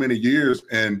for so many years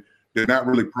and they're not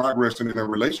really progressing in a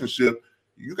relationship,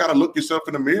 you got to look yourself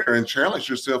in the mirror and challenge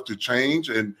yourself to change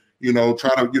and,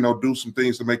 try to, do some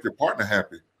things to make your partner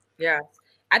happy. Yeah.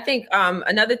 I think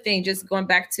another thing, just going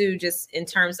back to just in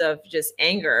terms of just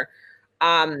anger,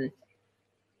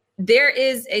 there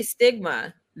is a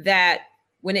stigma that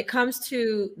when it comes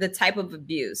to the type of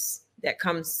abuse that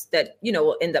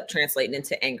will end up translating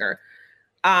into anger,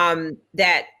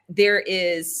 that there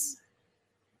is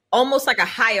almost like a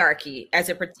hierarchy as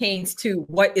it pertains to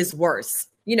what is worse.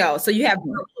 So you have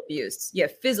verbal abuse, you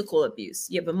have physical abuse,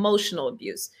 you have emotional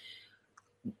abuse.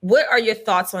 What are your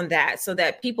thoughts on that so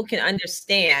that people can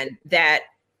understand that?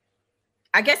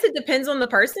 I guess it depends on the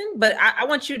person, but I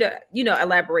want you to,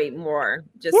 elaborate more.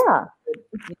 Yeah.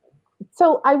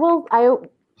 So I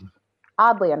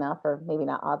oddly enough, or maybe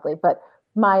not oddly, but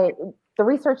the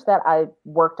research that I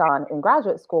worked on in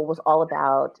graduate school was all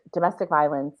about domestic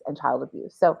violence and child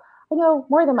abuse. So I know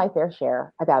more than my fair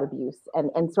share about abuse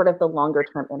and sort of the longer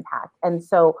term impact. And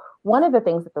so one of the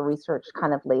things that the research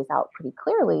kind of lays out pretty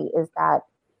clearly is that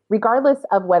regardless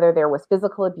of whether there was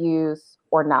physical abuse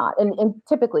or not, and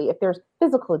typically if there's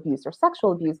physical abuse or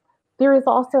sexual abuse, there is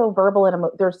also verbal and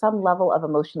there's some level of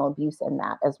emotional abuse in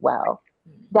that as well.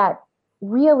 That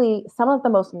really some of the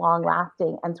most long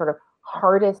lasting and sort of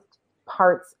hardest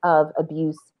parts of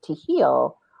abuse to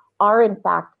heal are in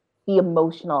fact the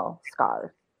emotional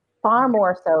scars, far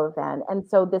more so than. And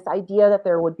so this idea that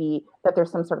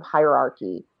there's some sort of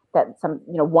hierarchy, that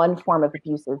one form of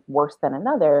abuse is worse than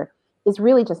another, is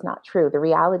really just not true. The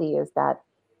reality is that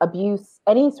abuse,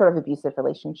 any sort of abusive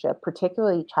relationship,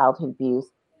 particularly childhood abuse,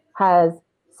 has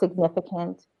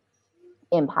significant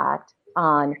impact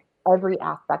on every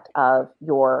aspect of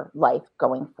your life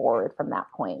going forward from that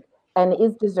point, and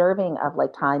is deserving of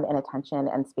time and attention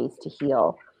and space to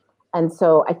heal. And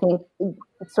so I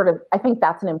think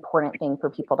that's an important thing for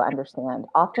people to understand.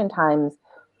 Oftentimes,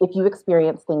 if you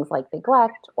experience things like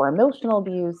neglect or emotional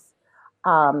abuse,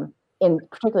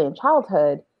 particularly in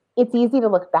childhood, it's easy to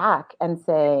look back and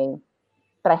say,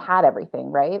 but I had everything,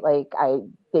 right?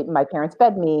 My parents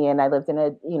fed me and I lived in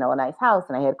a nice house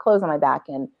and I had clothes on my back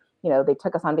and, they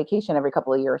took us on vacation every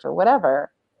couple of years or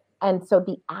whatever. And so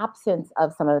the absence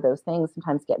of some of those things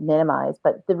sometimes get minimized,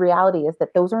 but the reality is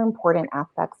that those are important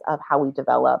aspects of how we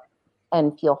develop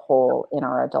and feel whole in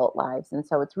our adult lives. And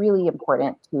so it's really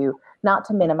important not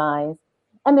to minimize.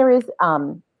 And there is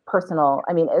personal,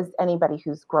 as anybody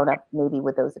who's grown up maybe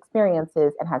with those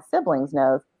experiences and has siblings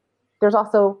knows, there's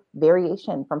also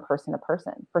variation from person to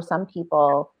person. For some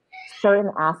people,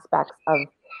 certain aspects of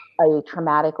a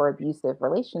traumatic or abusive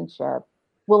relationship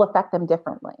will affect them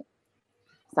differently.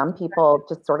 Some people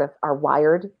just sort of are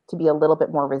wired to be a little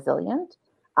bit more resilient.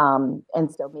 And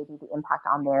so maybe the impact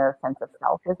on their sense of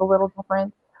self is a little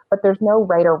different, but there's no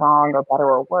right or wrong or better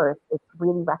or worse. It's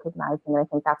really recognizing, and I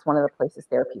think that's one of the places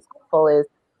therapy is helpful, is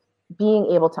being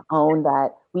able to own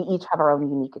that we each have our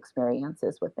own unique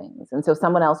experiences with things. And so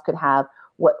someone else could have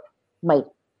what might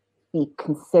be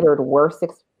considered worse,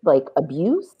 like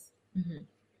abuse,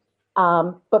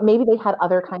 but maybe they had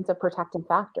other kinds of protective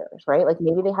factors, right? Like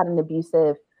maybe they had an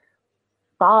abusive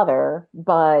father,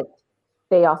 but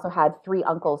they also had 3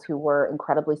 uncles who were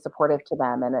incredibly supportive to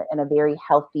them, and a very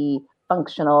healthy,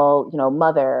 functional,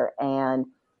 mother, and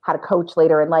had a coach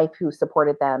later in life who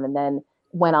supported them, and then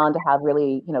went on to have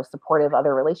really, supportive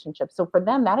other relationships. So for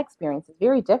them, that experience is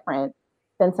very different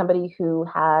than somebody who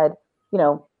had,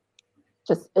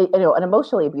 just, an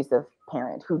emotionally abusive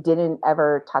parent who didn't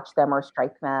ever touch them or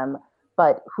strike them,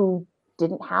 but who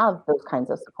didn't have those kinds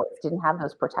of supports, didn't have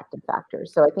those protective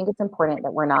factors. So I think it's important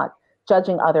that we're not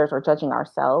judging others or judging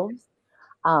ourselves,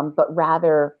 but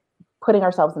rather putting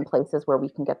ourselves in places where we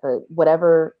can get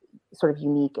whatever sort of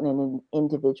unique and an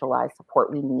individualized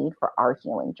support we need for our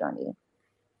healing journey.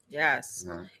 Yes.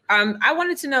 I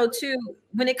wanted to know too,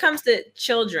 when it comes to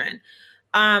children,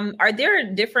 are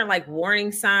there different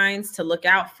warning signs to look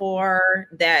out for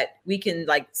that we can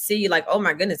see oh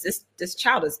my goodness, this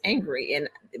child is angry and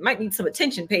it might need some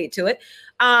attention paid to it.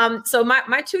 So my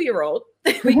 2-year-old,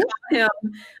 we call him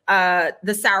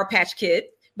the Sour Patch Kid,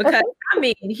 because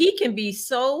he can be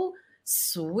so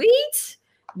sweet,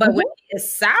 but when he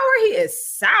is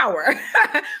sour.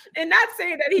 And not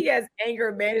saying that he has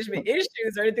anger management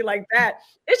issues or anything like that.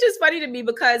 It's just funny to me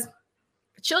because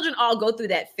children all go through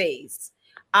that phase.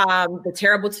 The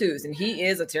terrible twos, and he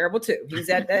is a terrible 2. He's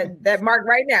at that mark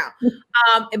right now.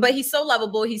 But he's so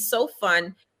lovable. He's so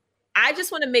fun. I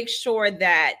just want to make sure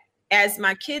that as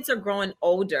my kids are growing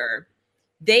older,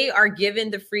 they are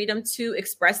given the freedom to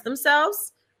express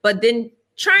themselves, but then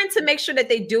trying to make sure that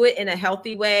they do it in a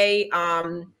healthy way.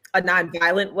 a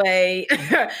nonviolent way.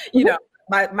 You know,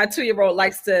 my 2-year-old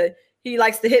likes to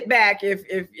hit back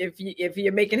if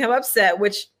you're making him upset,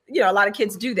 which, you know, a lot of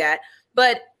kids do that.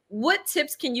 But what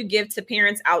tips can you give to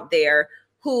parents out there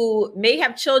who may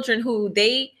have children who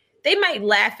they might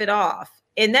laugh it off,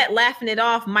 and that laughing it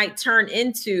off might turn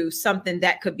into something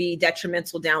that could be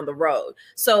detrimental down the road?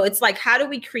 So it's like, how do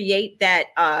we create that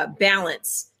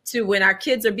balance to when our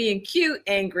kids are being cute,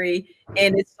 angry,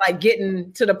 and it's like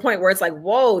getting to the point where it's like,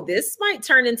 whoa, this might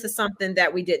turn into something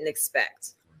that we didn't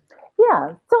expect?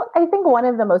 Yeah. So I think one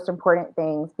of the most important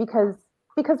things, because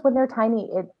when they're tiny,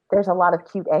 there's a lot of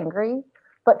cute angry,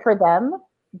 but for them,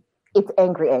 it's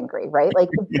angry, right? Like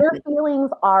their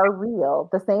feelings are real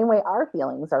the same way our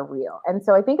feelings are real. And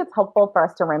so I think it's helpful for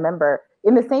us to remember,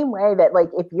 in the same way that, like,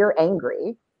 if you're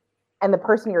angry and the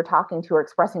person you're talking to or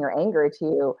expressing your anger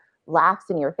to laughs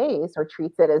in your face or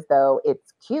treats it as though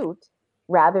it's cute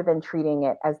rather than treating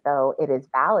it as though it is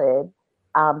valid,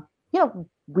 you know,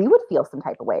 we would feel some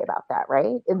type of way about that,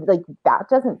 right? Like, that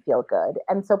doesn't feel good.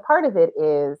 And so part of it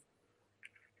is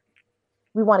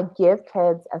we want to give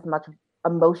kids as much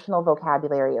emotional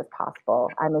vocabulary as possible.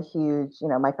 I'm a huge, you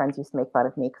know, my friends used to make fun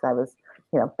of me because I was,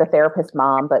 you know, the therapist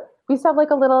mom, but we used to have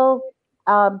like a little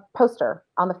poster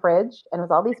on the fridge, and it was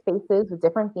all these faces with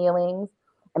different feelings.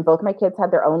 And both my kids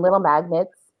had their own little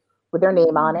magnets with their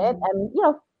name on it. And, you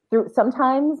know, through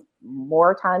sometimes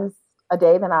more times a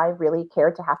day than I really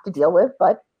cared to have to deal with,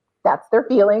 but that's their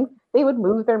feelings. They would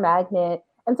move their magnet.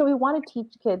 And so we want to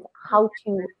teach kids how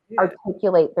to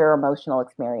articulate their emotional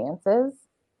experiences.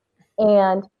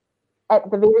 And at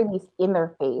the very least, in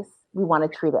their face, we want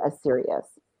to treat it as serious.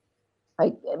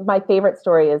 Like, my favorite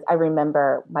story is, I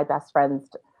remember my best friend's,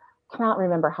 cannot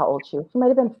remember how old she was. She might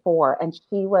have been 4, and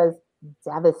she was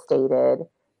devastated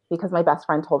because my best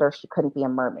friend told her she couldn't be a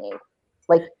mermaid,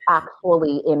 like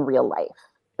actually in real life,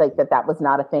 like that was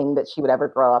not a thing that she would ever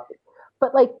grow up.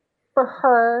 But like, for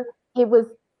her, it was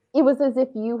as if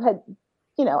you had,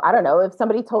 you know, I don't know, if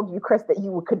somebody told you, Chris, that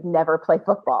you could never play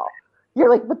football. You're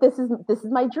like, but this is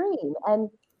my dream. And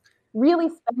really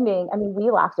spending, I mean, we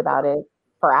laughed about it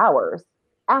for hours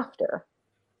after,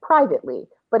 privately.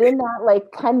 But in that like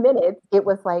 10 minutes, it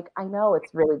was like, I know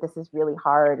this is really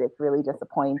hard. It's really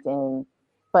disappointing,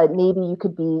 but maybe you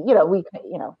could be, you know,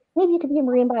 maybe you could be a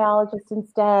marine biologist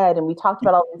instead. And we talked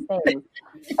about all these things.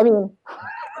 I mean,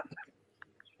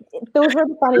 those were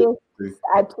the funniest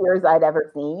sad tears I'd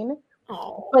ever seen.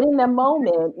 But in the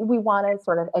moment, we want to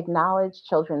sort of acknowledge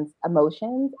children's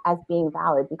emotions as being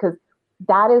valid, because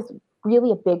that is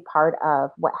really a big part of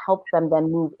what helps them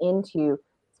then move into,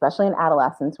 especially in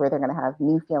adolescence, where they're going to have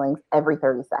new feelings every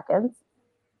 30 seconds,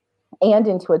 and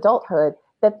into adulthood,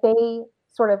 that they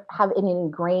sort of have an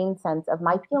ingrained sense of,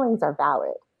 my feelings are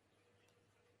valid.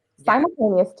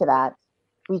 Simultaneous to that,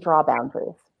 we draw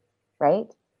boundaries,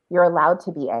 right? You're allowed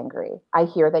to be angry. I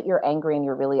hear that you're angry and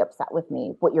you're really upset with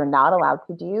me. What you're not allowed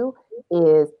to do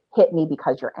is hit me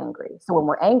because you're angry. So when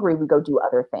we're angry, we go do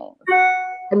other things.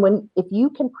 And if you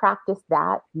can practice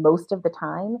that most of the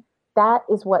time, that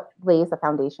is what lays a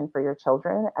foundation for your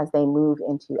children as they move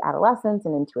into adolescence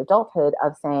and into adulthood,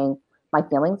 of saying, my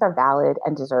feelings are valid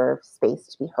and deserve space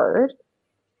to be heard.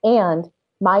 And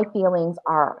my feelings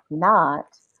are not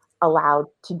allowed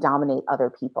to dominate other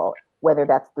people, whether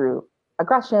that's through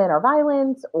aggression or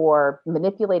violence or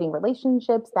manipulating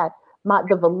relationships. That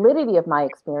the validity of my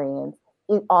experience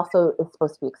is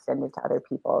supposed to be extended to other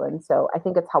people. And so I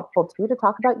think it's helpful too to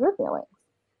talk about your feelings.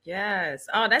 Yes.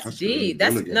 Oh, that's deep.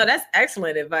 That's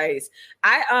excellent advice.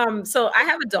 So I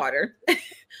have a daughter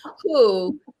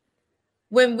who,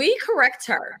 when we correct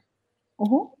her,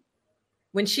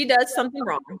 when she does something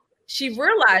wrong, she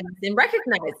realizes and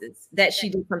recognizes that she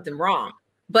did something wrong,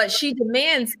 but she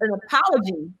demands an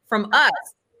apology from us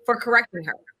for correcting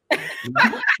her. And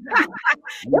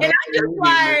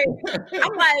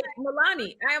I'm like,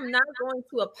 Milani, I am not going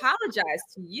to apologize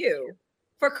to you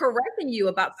for correcting you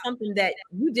about something that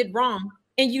you did wrong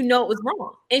and you know it was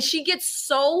wrong. And she gets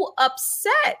so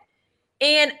upset.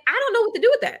 And I don't know what to do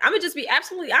with that. I'm gonna just be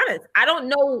absolutely honest. I don't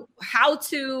know how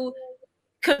to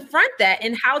confront that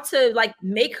and how to like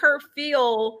make her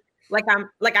feel like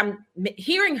I'm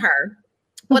hearing her,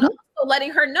 but also letting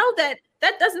her know that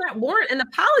does not warrant an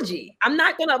apology. I'm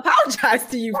not going to apologize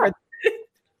to you for that.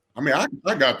 I mean,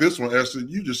 I got this one, Esther.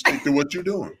 You just stick to what you're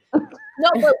doing.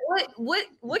 No, but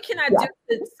what can I do?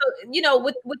 So, you know,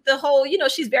 with the whole, you know,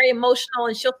 she's very emotional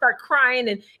and she'll start crying,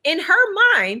 and in her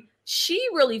mind, she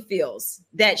really feels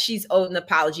that she's owed an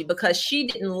apology because she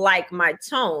didn't like my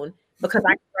tone because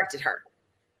I corrected her.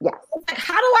 Yes. Like,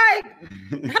 how do I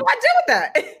deal with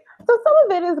that? So some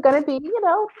of it is going to be, you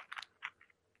know,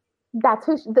 that's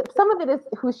some of it is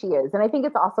who she is. And I think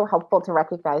it's also helpful to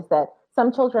recognize that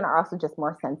some children are also just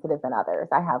more sensitive than others.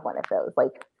 I have one of those,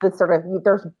 like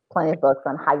there's plenty of books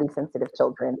on highly sensitive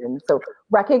children. And so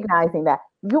recognizing that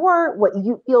what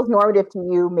you feels normative to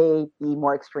you may be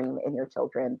more extreme in your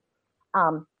children.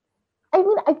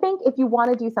 I think if you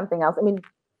want to do something else,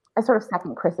 I sort of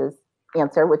second Chris's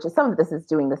answer, which is some of this is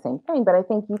doing the same thing, but I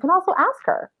think you can also ask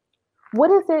her,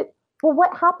 what is it? Well,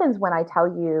 what happens when I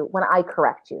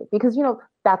correct you? Because,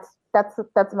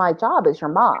 that's my job as your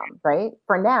mom, right?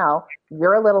 For now,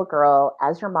 you're a little girl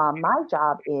as your mom. My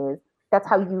job is, that's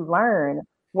how you learn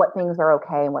what things are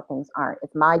okay and what things aren't.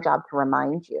 It's my job to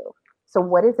remind you. So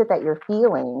what is it that you're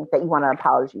feeling that you want an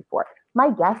apology for?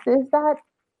 My guess is that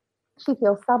she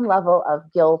feels some level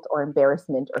of guilt or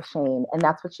embarrassment or shame, and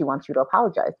that's what she wants you to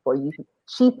apologize for.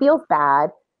 She feels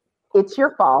bad. It's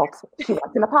your fault. She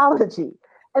wants an apology.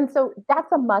 And so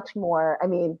that's a much more,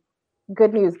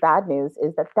 good news, bad news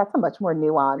is that that's a much more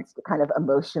nuanced, kind of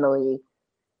emotionally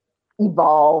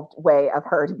evolved way of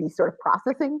her to be sort of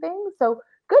processing things. So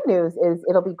good news is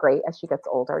it'll be great as she gets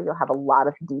older. You'll have a lot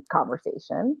of deep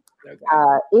conversation. Okay.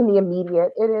 In the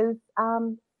immediate, it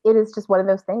is just one of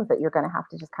those things that you're going to have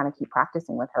to just kind of keep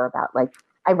practicing with her about. Like,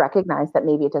 I recognize that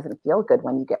maybe it doesn't feel good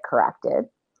when you get corrected.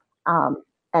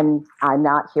 And I'm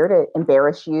not here to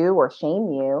embarrass you or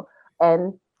shame you.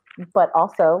 But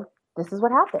also, this is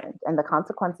what happened. And the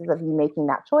consequences of you making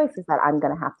that choice is that I'm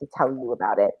going to have to tell you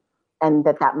about it. And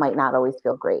that might not always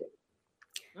feel great.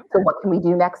 Okay. So what can we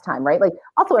do next time, right? Like,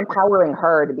 also empowering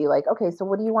her to be like, okay, so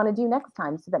what do you want to do next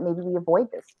time so that maybe we avoid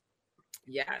this?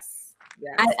 Yes.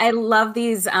 Yes. I love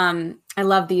these. I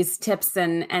love these tips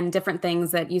and different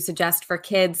things that you suggest for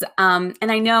kids. And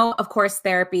I know, of course,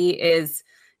 therapy is,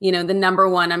 the number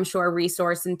one, I'm sure,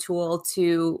 resource and tool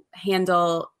to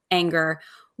handle anger.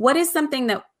 What is something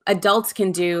that adults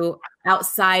can do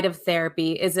outside of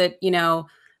therapy? Is it,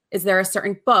 is there a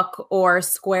certain book or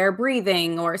square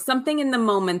breathing or something in the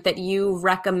moment that you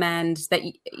recommend that,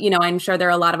 I'm sure there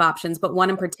are a lot of options, but one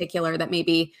in particular that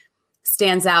maybe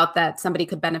stands out that somebody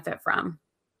could benefit from?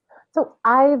 So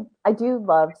I do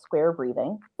love square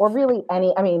breathing, or really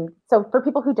so for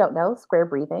people who don't know, square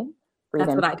breathing.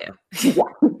 That's what I do. Yeah.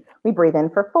 We breathe in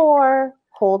for 4,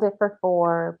 hold it for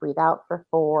 4, breathe out for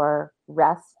 4,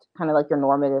 rest, kind of like your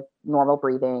normal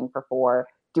breathing for 4,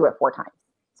 do it 4 times.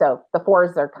 So the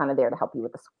 4s are kind of there to help you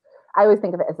with I always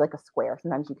think of it as like a square.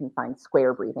 Sometimes you can find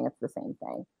square breathing. It's the same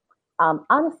thing.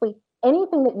 Honestly,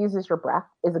 anything that uses your breath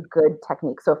is a good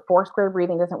technique. So if 4 square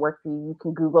breathing doesn't work for you, you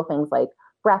can Google things like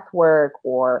breath work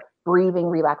or breathing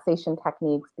relaxation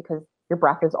techniques, because your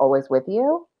breath is always with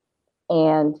you.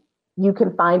 And you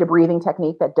can find a breathing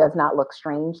technique that does not look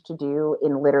strange to do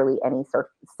in literally any sort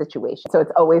of situation. So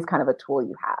it's always kind of a tool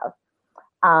you have.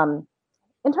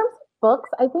 In terms of books,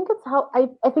 I think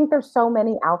I think there's so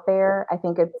many out there. I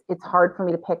think it's hard for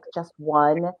me to pick just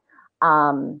one.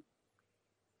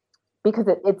 Because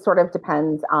it sort of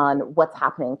depends on what's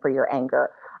happening for your anger.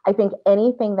 I think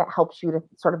anything that helps you to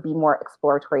sort of be more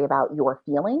exploratory about your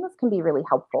feelings can be really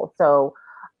helpful. So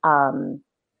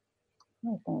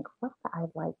I think what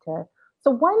I'd like to. So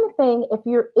one thing, if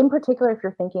you're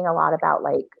thinking a lot about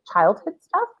like childhood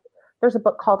stuff, there's a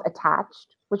book called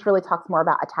Attached, which really talks more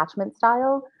about attachment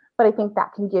style. But I think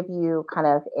that can give you kind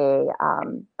of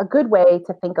a good way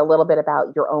to think a little bit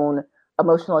about your own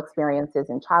emotional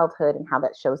experiences in childhood and how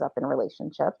that shows up in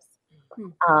relationships.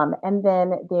 And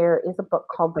then there is a book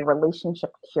called The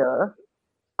Relationship Cure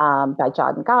by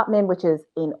John Gottman, which is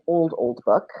an old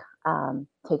book,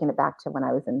 taking it back to when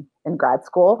I was in grad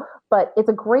school. But it's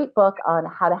a great book on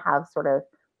how to have sort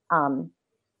of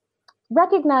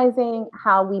recognizing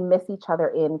how we miss each other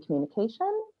in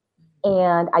communication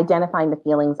and identifying the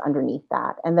feelings underneath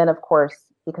that. And then, of course,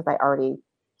 because I already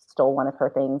stole one of her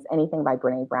things, anything by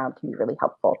Brene Brown can be really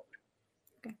helpful.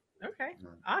 Okay.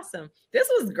 Awesome. This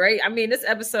was great. This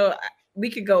episode,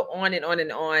 we could go on and on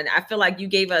and on. I feel like you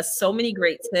gave us so many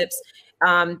great tips.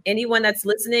 Anyone that's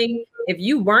listening, if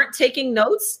you weren't taking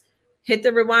notes, hit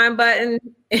the rewind button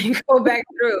and go back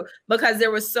through, because there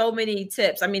were so many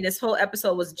tips. This whole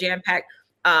episode was jam-packed,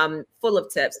 full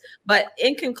of tips. But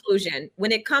in conclusion,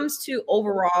 when it comes to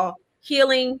overall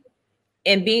healing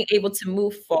and being able to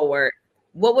move forward,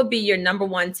 what would be your number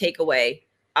one takeaway?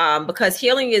 Because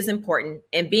healing is important,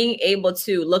 and being able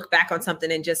to look back on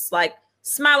something and just like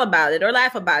smile about it or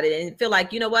laugh about it and feel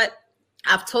like, you know what,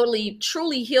 I've totally,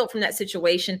 truly healed from that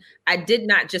situation. I did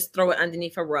not just throw it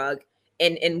underneath a rug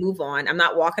and move on. I'm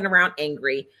not walking around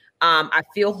angry. I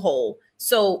feel whole.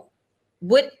 So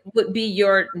what would be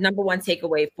your number one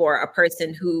takeaway for a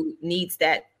person who needs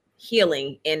that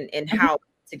healing and how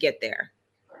to get there?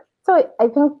 So I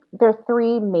think there are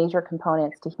three major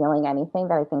components to healing anything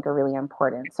that I think are really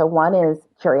important. So one is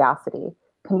curiosity.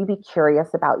 Can you be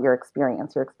curious about your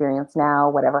experience now,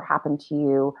 whatever happened to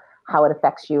you, how it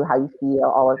affects you, how you feel,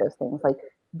 all of those things. Like,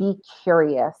 be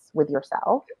curious with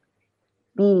yourself.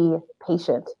 Be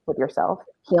patient with yourself.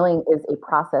 Healing is a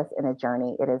process and a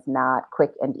journey. It is not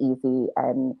quick and easy.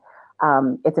 And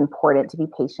it's important to be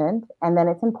patient. And then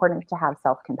it's important to have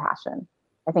self-compassion.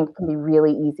 I think it can be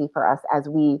really easy for us as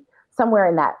we, somewhere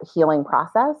in that healing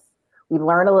process, we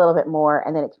learn a little bit more,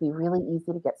 and then it can be really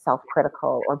easy to get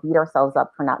self-critical or beat ourselves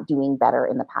up for not doing better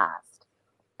in the past.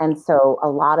 And so a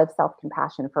lot of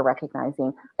self-compassion for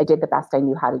recognizing I did the best I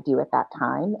knew how to do at that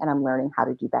time, and I'm learning how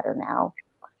to do better now.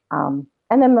 And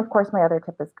then, of course, my other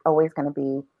tip is always going to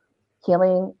be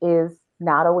healing is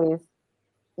not always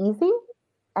easy.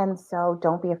 And so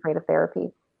don't be afraid of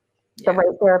therapy. The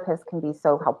right therapist can be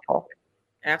so helpful.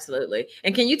 Absolutely.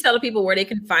 And can you tell the people where they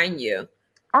can find you?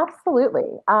 Absolutely.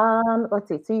 Let's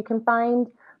see. So you can find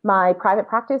my private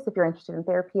practice if you're interested in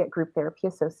therapy at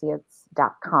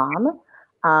grouptherapyassociates.com.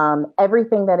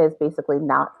 Everything that is basically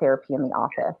not therapy in the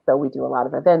office. So we do a lot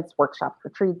of events, workshops,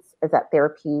 retreats is at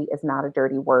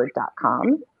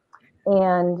therapyisnotadirtyword.com.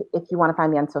 And if you want to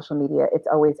find me on social media, it's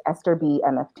always Esther B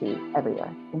MFT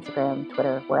everywhere, Instagram,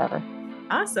 Twitter, wherever.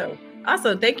 Awesome.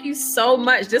 Thank you so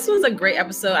much. This was a great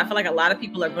episode. I feel like a lot of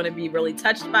people are going to be really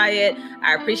touched by it.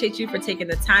 I appreciate you for taking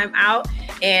the time out.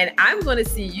 And I'm going to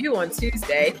see you on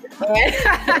Tuesday.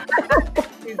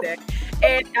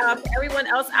 And for everyone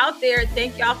else out there,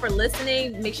 thank y'all for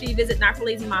listening. Make sure you visit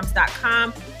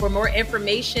notforlazymoms.com for more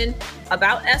information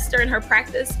about Esther and her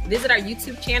practice. Visit our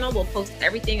YouTube channel. We'll post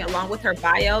everything along with her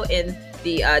bio in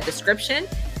the description.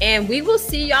 And we will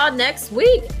see y'all next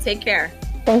week. Take care.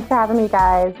 Thanks for having me,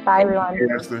 guys. Bye, everyone. Hey,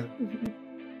 Esther.